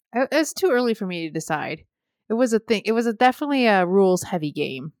 It's too early for me to decide. It was a thing. It was definitely a rules heavy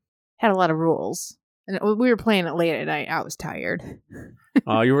game. Had a lot of rules. And we were playing it late at night. I was tired.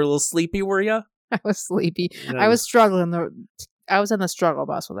 Oh, you were a little sleepy, were you? I was sleepy. Yeah. I was struggling. I was on the struggle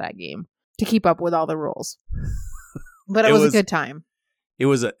bus with that game to keep up with all the rules. But it was a good time. It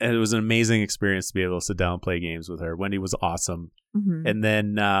was an amazing experience to be able to sit down and play games with her. Wendy was awesome. Mm-hmm. And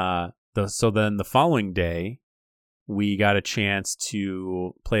then the following day, we got a chance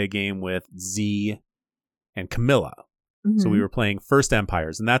to play a game with Z and Camilla. Mm-hmm. So we were playing First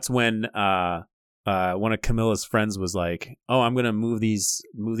Empires, and that's when one of Camilla's friends was like, "Oh, I'm gonna move these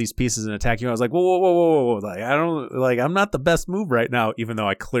pieces and attack you." I was like, "Whoa! Like, I'm not the best move right now," even though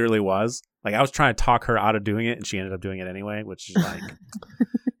I clearly was. Like, I was trying to talk her out of doing it, and she ended up doing it anyway, which is like,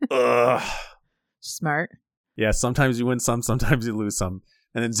 ugh. Smart. Yeah, sometimes you win some, sometimes you lose some.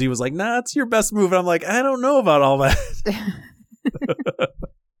 And then Z was like, nah, it's your best move. And I'm like, I don't know about all that.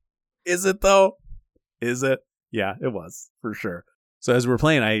 Is it though? Is it? Yeah, it was for sure. So as we're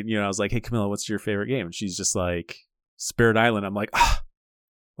playing, I was like, hey, Camilla, what's your favorite game? And she's just like, Spirit Island. I'm like,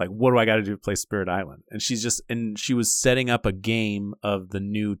 like, what do I got to do to play Spirit Island? And she was setting up a game of the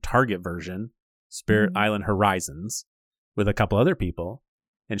new Target version, Spirit Island Horizons, with a couple other people.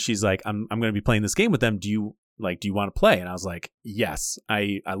 And she's like, I'm going to be playing this game with them. Do you want to play? And I was like, yes,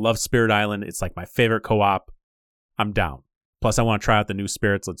 I love Spirit Island. It's like my favorite co-op. I'm down. Plus, I want to try out the new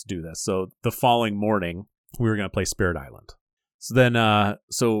spirits. Let's do this. So the following morning, we were going to play Spirit Island. So then,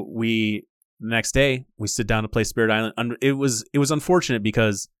 the next day we sit down to play Spirit Island. It was unfortunate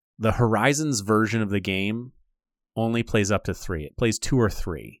because the Horizons version of the game only plays up to 3. It plays 2 or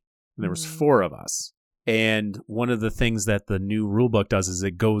 3. And there was 4 of us. And one of the things that the new rulebook does is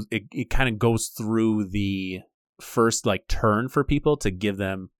it kind of goes through the first like turn for people to give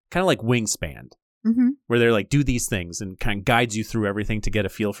them kind of like Wingspan, where they're like, do these things, and kind of guides you through everything to get a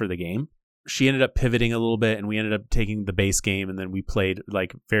feel for the game. She ended up pivoting a little bit, and we ended up taking the base game, and then we played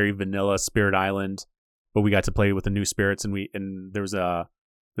like very vanilla Spirit Island, but we got to play with the new spirits, and there was a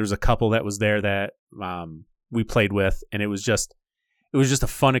couple that was there that we played with, and it was just a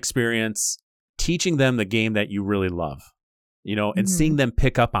fun experience, teaching them the game that you really love, and seeing them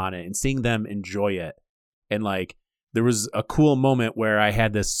pick up on it and seeing them enjoy it. And like, there was a cool moment where I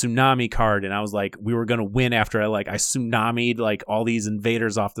had this tsunami card, and I was like, we were going to win after I tsunamied like all these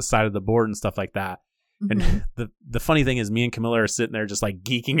invaders off the side of the board and stuff like that. And the funny thing is, me and Camilla are sitting there just like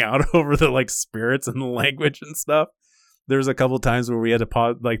geeking out over the like spirits and the language and stuff. There's a couple times where we had to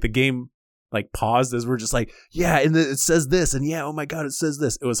pause, like the game like paused as we're just like, yeah, and it says this, and yeah, oh my god, it says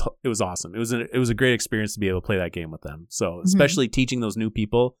this. It was awesome. It was a great experience to be able to play that game with them. So especially teaching those new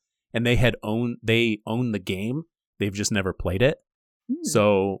people, and they own the game. They've just never played it.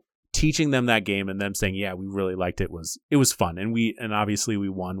 So teaching them that game and them saying, yeah, we really liked it was fun. And obviously we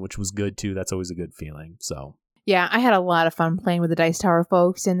won, which was good too. That's always a good feeling. So yeah, I had a lot of fun playing with the Dice Tower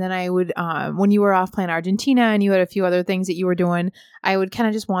folks. And then I would, when you were off playing Argentina and you had a few other things that you were doing, I would kind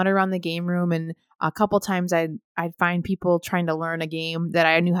of just wander around the game room. And a couple times I'd find people trying to learn a game that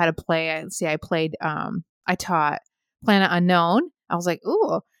I knew how to play. I taught Planet Unknown. I was like,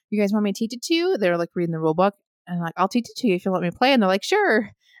 ooh, you guys want me to teach it to you? They were like reading the rule book. And I'm like, I'll teach it to you if you let me play. And they're like,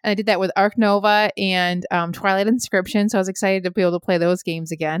 sure. And I did that with Arc Nova and Twilight Inscription. So I was excited to be able to play those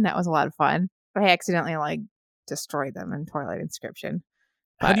games again. That was a lot of fun. But I accidentally destroyed them in Twilight Inscription.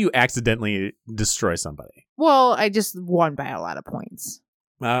 How do you accidentally destroy somebody? Well, I just won by a lot of points.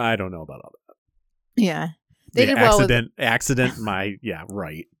 I don't know about all that. Yeah. They did well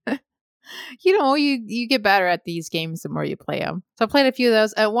right. You get better at these games the more you play them. So I played a few of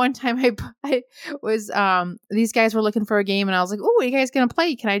those. At one time, I was these guys were looking for a game, and I was like, "Oh, are you guys gonna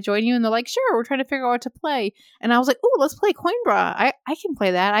play? Can I join you?" And they're like, "Sure." We're trying to figure out what to play, and I was like, "Oh, let's play Coinbra. I can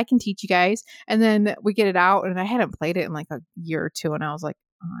play that. I can teach you guys." And then we get it out, and I hadn't played it in like a year or two, and I was like,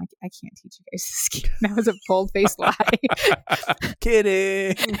 oh, I can't teach you guys this game. That was a bold-faced lie.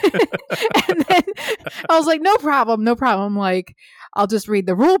 Kidding. And then I was like, no problem. Like, I'll just read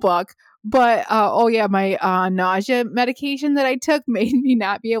the rule book. But, my nausea medication that I took made me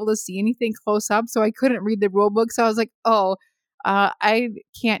not be able to see anything close up. So I couldn't read the rule book. So I was like, I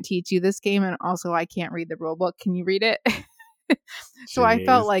can't teach you this game. And also I can't read the rule book. Can you read it? So I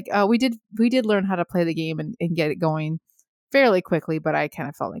felt like we did learn how to play the game and get it going fairly quickly, but I kind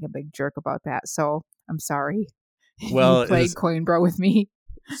of felt like a big jerk about that. So I'm sorry. Well, you played Coinbra with me.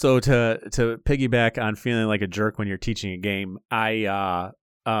 So to piggyback on feeling like a jerk when you're teaching a game, so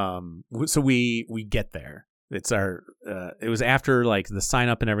we get there. It's it was after like the sign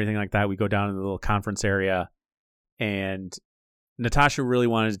up and everything like that. We go down to the little conference area, and Natasha really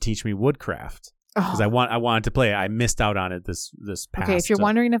wanted to teach me woodcraft because I wanted to play it. I missed out on it this past. Okay, if you're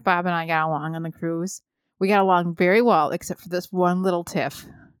wondering if Bob and I got along on the cruise, we got along very well, except for this one little tiff.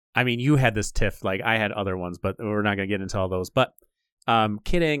 I mean, you had this tiff, like I had other ones, but we're not going to get into all those. But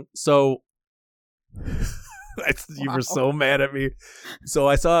kidding. So you were so mad at me.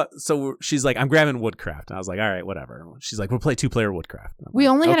 So she's like, I'm grabbing woodcraft. And I was like, all right, whatever. She's like, we'll play 2-player woodcraft. We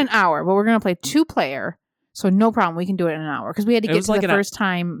only had an hour, but we're going to play 2-player. So no problem. We can do it in an hour because we had to get to the first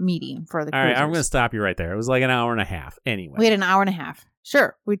time meeting for the cruisers. All right, I'm going to stop you right there. It was like an hour and a half. Anyway. We had an hour and a half.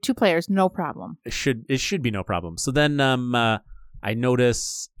 Sure. We had 2 players. No problem. It should be no problem. So then I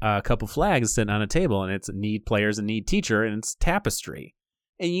notice a couple flags sitting on a table, and it's need players and need teacher, and it's Tapestry.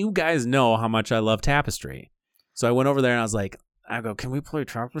 And you guys know how much I love Tapestry. So I went over there and I go, can we play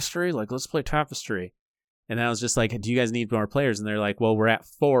Tapestry? Like, let's play Tapestry. And then I was just like, do you guys need more players? And they're like, well, we're at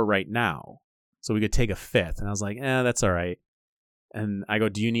 4 right now, so we could take a 5th. And I was like, that's all right. And I go,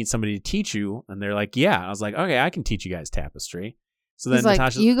 do you need somebody to teach you? And they're like, yeah. And I was like, okay, I can teach you guys tapestry. So then He's like,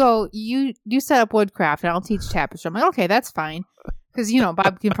 Natasha, you set up woodcraft and I'll teach tapestry. I'm like, okay, that's fine. Because,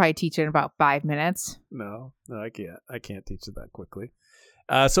 Bob can probably teach it in about 5 minutes. No, I can't. I can't teach it that quickly.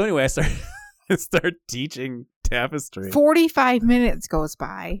 So anyway, I start teaching tapestry. 45 minutes goes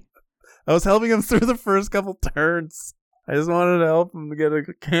by. I was helping him through the first couple turns. I just wanted to help him to get a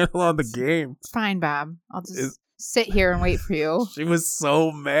handle on the game. It's fine, Bob. I'll just sit here and wait for you. She was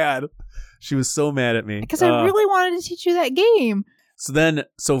so mad. She was so mad at me. Because I really wanted to teach you that game. So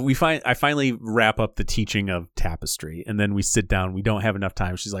I finally wrap up the teaching of tapestry, and then we sit down. We don't have enough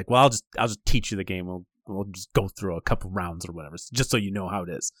time. She's like, "Well, I'll just teach you the game. We'll just go through a couple rounds or whatever, just so you know how it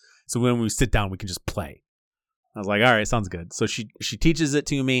is. So when we sit down, we can just play." I was like, "All right, sounds good." So she teaches it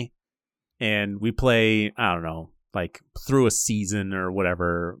to me, and we play. I don't know, like through a season or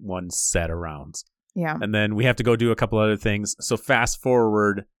whatever, one set of rounds. Yeah, and then we have to go do a couple other things. So fast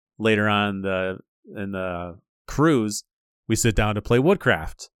forward later on in the cruise. We sit down to play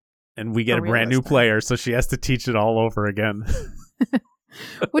woodcraft, and we get a brand new player, so she has to teach it all over again.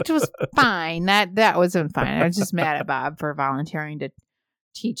 Which was fine. That wasn't fine. I was just mad at Bob for volunteering to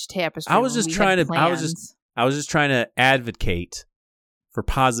teach tapestry. I was just trying to advocate for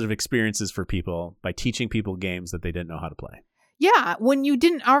positive experiences for people by teaching people games that they didn't know how to play. Yeah, when you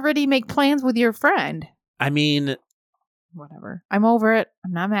didn't already make plans with your friend. I mean, whatever. I'm over it.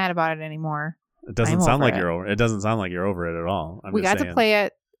 I'm not mad about it anymore. It doesn't sound like you're over it. It doesn't sound like you're over it at all. We got to play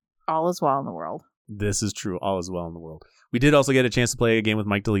it. All is well in the world. This is true. All is well in the world. We did also get a chance to play a game with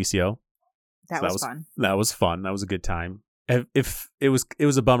Mike DeLisio. That was fun. That was fun. That was a good time. If it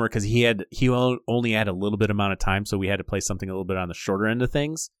was a bummer because he only had a little bit amount of time, so we had to play something a little bit on the shorter end of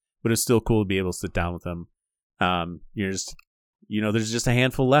things. But it's still cool to be able to sit down with him. There's just a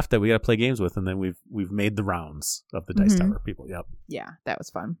handful left that we got to play games with, and then we've made the rounds of the Dice Tower people. Yep. Yeah, that was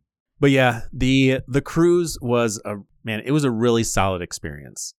fun. But yeah, the cruise was it was a really solid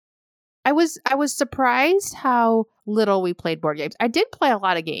experience. I was surprised how little we played board games. I did play a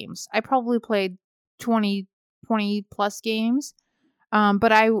lot of games. I probably played 20 plus games.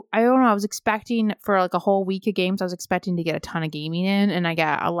 But I don't know, I was expecting for like a whole week of games, I was expecting to get a ton of gaming in, and I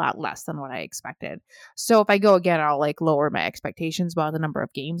got a lot less than what I expected. So if I go again, I'll like lower my expectations about the number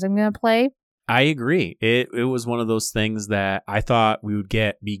of games I'm going to play. I agree. It was one of those things that I thought we would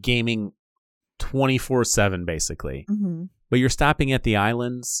be gaming 24/7 basically. Mm-hmm. But you're stopping at the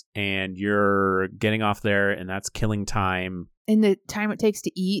islands and you're getting off there, and that's killing time. And the time it takes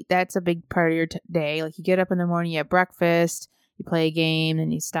to eat, that's a big part of your day. Like you get up in the morning, you have breakfast, you play a game,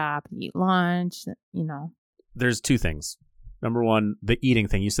 then you stop and eat lunch, There's two things. Number one, the eating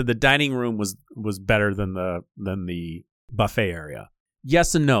thing. You said the dining room was better than the buffet area.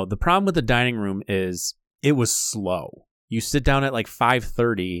 Yes and no. The problem with the dining room is it was slow. You sit down at like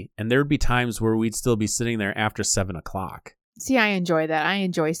 5:30, and there would be times where we'd still be sitting there after 7:00. See, I enjoy that. I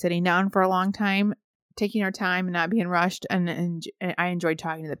enjoy sitting down for a long time, taking our time and not being rushed. And I enjoyed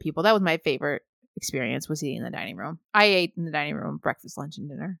talking to the people. That was my favorite experience, was eating in the dining room. I ate in the dining room breakfast, lunch, and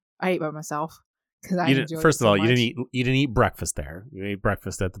dinner. I ate by myself because I enjoyed it. First of all, you didn't eat breakfast there. You ate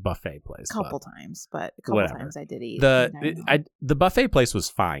breakfast at the buffet place. A couple times I did eat. The buffet place was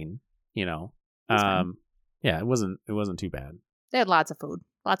fine. Fine. Yeah, it wasn't too bad. They had lots of food,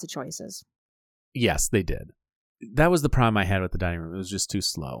 lots of choices. Yes, they did. That was the problem I had with the dining room. It was just too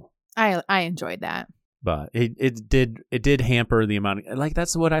slow. I enjoyed that. But it did hamper the amount of, like,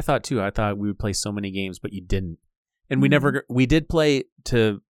 that's what I thought too. I thought we would play so many games, but you didn't. And we did play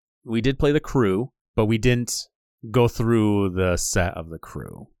the crew, but we didn't go through the set of the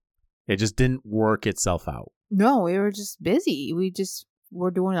crew. It just didn't work itself out. No, we were just busy. We just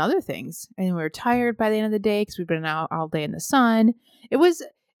were doing other things, and we were tired by the end of the day because we've been out all day in the sun. It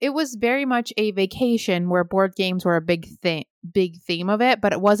was very much a vacation where board games were a big theme of it,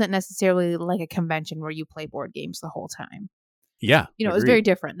 but it wasn't necessarily like a convention where you play board games the whole time. Yeah. It was very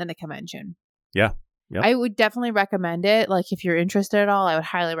different than a convention. Yeah. Yep. I would definitely recommend it. Like, if you're interested at all, I would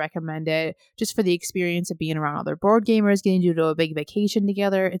highly recommend it just for the experience of being around other board gamers, getting to do a big vacation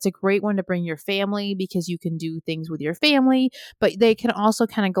together. It's a great one to bring your family because you can do things with your family, but they can also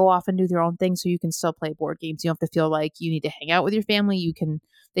kind of go off and do their own thing, so you can still play board games. You don't have to feel like you need to hang out with your family.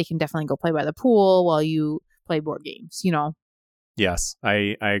 They can definitely go play by the pool while you play board games, Yes,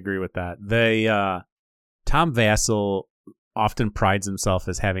 I agree with that. Tom Vassell often prides himself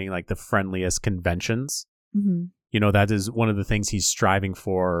as having like the friendliest conventions. Mm-hmm. That is one of the things he's striving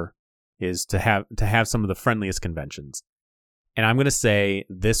for, is to have some of the friendliest conventions. And I'm going to say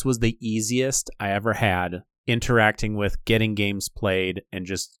this was the easiest I ever had interacting with, getting games played, and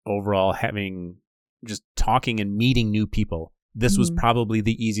just overall having just talking and meeting new people. this was probably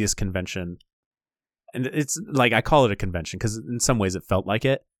the easiest convention. And it's like, I call it a convention because in some ways it felt like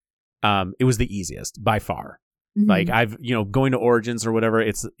it. It was the easiest by far. Like I've, going to Origins or whatever,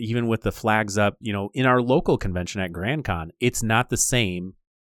 it's even with the flags up, in our local convention at Grand Con, it's not the same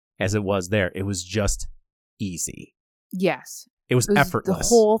as it was there. It was just easy. Yes. It was effortless.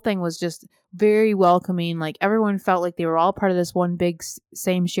 The whole thing was just very welcoming. Like everyone felt like they were all part of this one big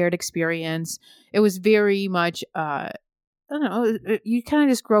same shared experience. It was very much, I don't know, you kind of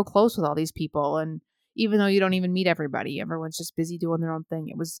just grow close with all these people. And even though you don't even meet everybody, everyone's just busy doing their own thing.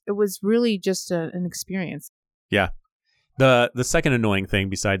 It was really just an experience. Yeah. The second annoying thing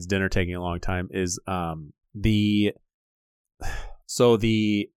besides dinner taking a long time is the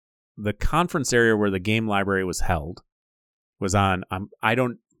conference area where the game library was held was on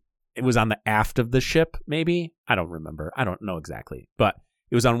it was on the aft of the ship, maybe. I don't remember. I don't know exactly. But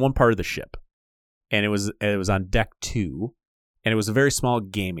it was on one part of the ship. And it was on deck 2, and it was a very small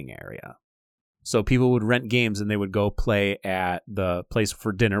gaming area. So people would rent games and they would go play at the place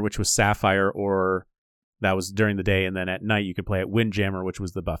for dinner, which was Sapphire, or that was during the day, and then at night you could play at Windjammer, which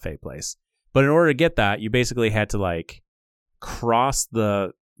was the buffet place. But in order to get that, you basically had to like cross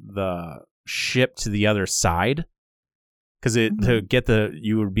the ship to the other side, because to get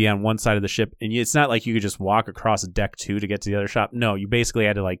you would be on one side of the ship, and it's not like you could just walk across deck 2 to get to the other shop. No, you basically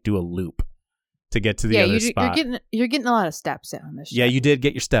had to like do a loop to get to the other spot. You're getting a lot of steps in on this ship. Yeah, you did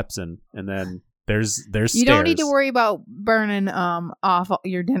get your steps in, and then there's you stairs. Don't need to worry about burning off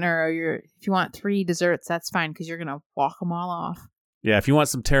your dinner, or if you want 3 desserts, that's fine because you're gonna walk them all off. Yeah, if you want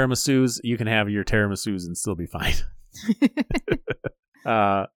some tiramisu's, you can have your tiramisu's and still be fine.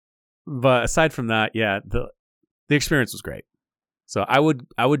 But aside from that, yeah, the experience was great. So I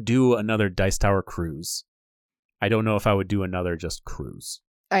would do another Dice Tower cruise. I don't know if I would do another just cruise.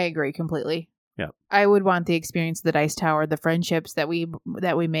 I agree completely. Yeah, I would want the experience of the Dice Tower, the friendships that we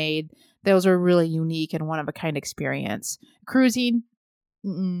made. Those are really unique and one of a kind experience. Cruising,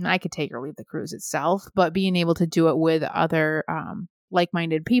 I could take or leave the cruise itself, but being able to do it with other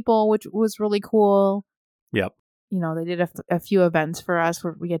like-minded people, which was really cool. Yep. They did a few events for us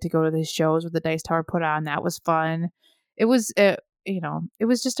where we get to go to the shows with the Dice Tower put on. That was fun. It was, it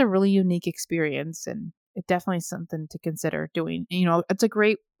was just a really unique experience, and it definitely is something to consider doing. It's a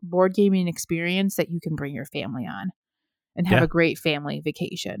great board gaming experience that you can bring your family on and have a great family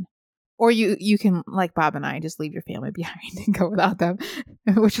vacation. Or you can, like Bob and I, just leave your family behind and go without them,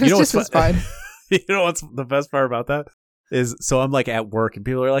 which was just as fun. You know what's the best part about that is, so I'm like at work and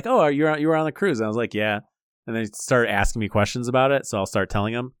people are like, "Oh, you were on the cruise?" And I was like, "Yeah." And they start asking me questions about it, so I'll start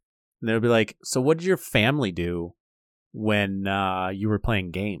telling them. And they'll be like, "So what did your family do when you were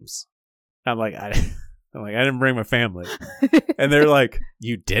playing games?" I'm like, I didn't bring my family. And they're like,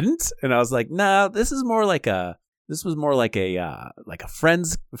 "You didn't?" And I was like, "No, this was more like a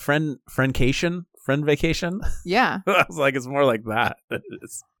friend vacation." Yeah. I was like, it's more like that.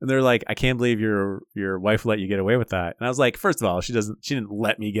 And they're like, "I can't believe your wife let you get away with that." And I was like, first of all, she didn't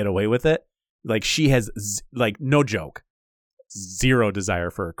let me get away with it. Like, she has no joke, 0 desire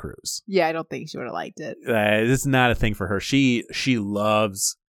for a cruise. Yeah, I don't think she would have liked it. It's not a thing for her. She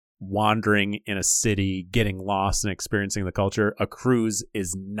loves wandering in a city, getting lost and experiencing the culture. A cruise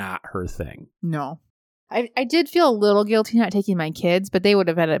is not her thing. No. I did feel a little guilty not taking my kids, but they would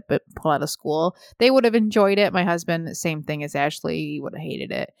have had to pull out of school. They would have enjoyed it. My husband, same thing as Ashley, he would have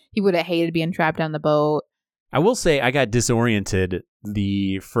hated it. He would have hated being trapped on the boat. I will say I got disoriented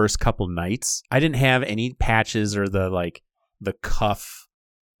the first couple nights. I didn't have any patches or the cuff,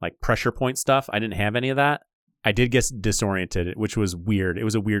 pressure point stuff. I didn't have any of that. I did get disoriented, which was weird. It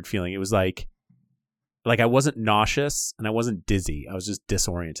was a weird feeling. It was like I wasn't nauseous and I wasn't dizzy. I was just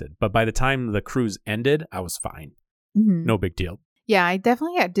disoriented. But by the time the cruise ended, I was fine. Mm-hmm. No big deal. Yeah, I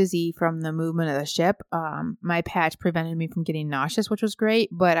definitely got dizzy from the movement of the ship. My patch prevented me from getting nauseous, which was great.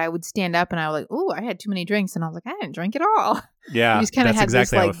 But I would stand up and I was like, "Ooh, I had too many drinks," and I was like, "I didn't drink at all." Yeah, you just kind of had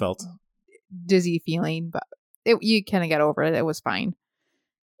exactly this, how it felt. Dizzy feeling, but you kind of got over it. It was fine.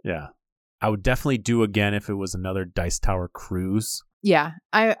 Yeah, I would definitely do again if it was another Dice Tower cruise. Yeah,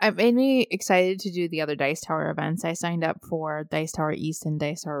 I made me excited to do the other Dice Tower events. I signed up for Dice Tower East and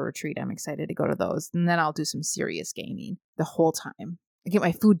Dice Tower Retreat. I'm excited to go to those. And then I'll do some serious gaming the whole time. I get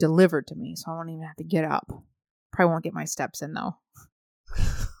my food delivered to me, so I won't even have to get up. Probably won't get my steps in, though.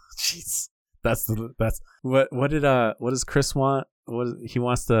 Jeez. That's what does Chris want? He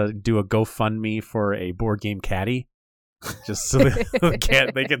wants to do a GoFundMe for a board game caddy, just so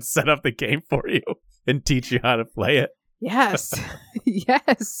they can set up the game for you and teach you how to play it. Yes.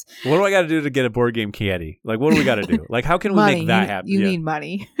 Yes. What do I got to do to get a board game caddy? Like, what do we got to do? Like, how can we make that happen? You need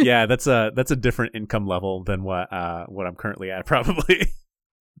money. Yeah, that's a different income level than what I'm currently at, probably.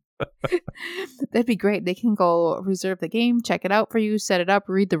 That'd be great. They can go reserve the game, check it out for you, set it up,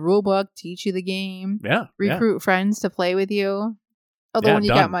 read the rule book, teach you the game. Yeah. Recruit friends to play with you. Although Yeah, when you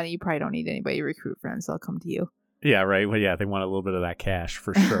done. got money, you probably don't need anybody to recruit friends. They'll come to you. Yeah, right. Well, yeah, they want a little bit of that cash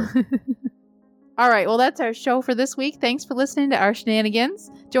for sure. All right. Well, that's our show for this week. Thanks for listening to our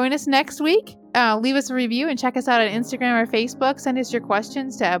shenanigans. Join us next week. Leave us a review and check us out on Instagram or Facebook. Send us your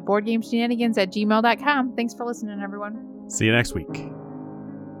questions to boardgameshenanigans@gmail.com. Thanks for listening, everyone. See you next week.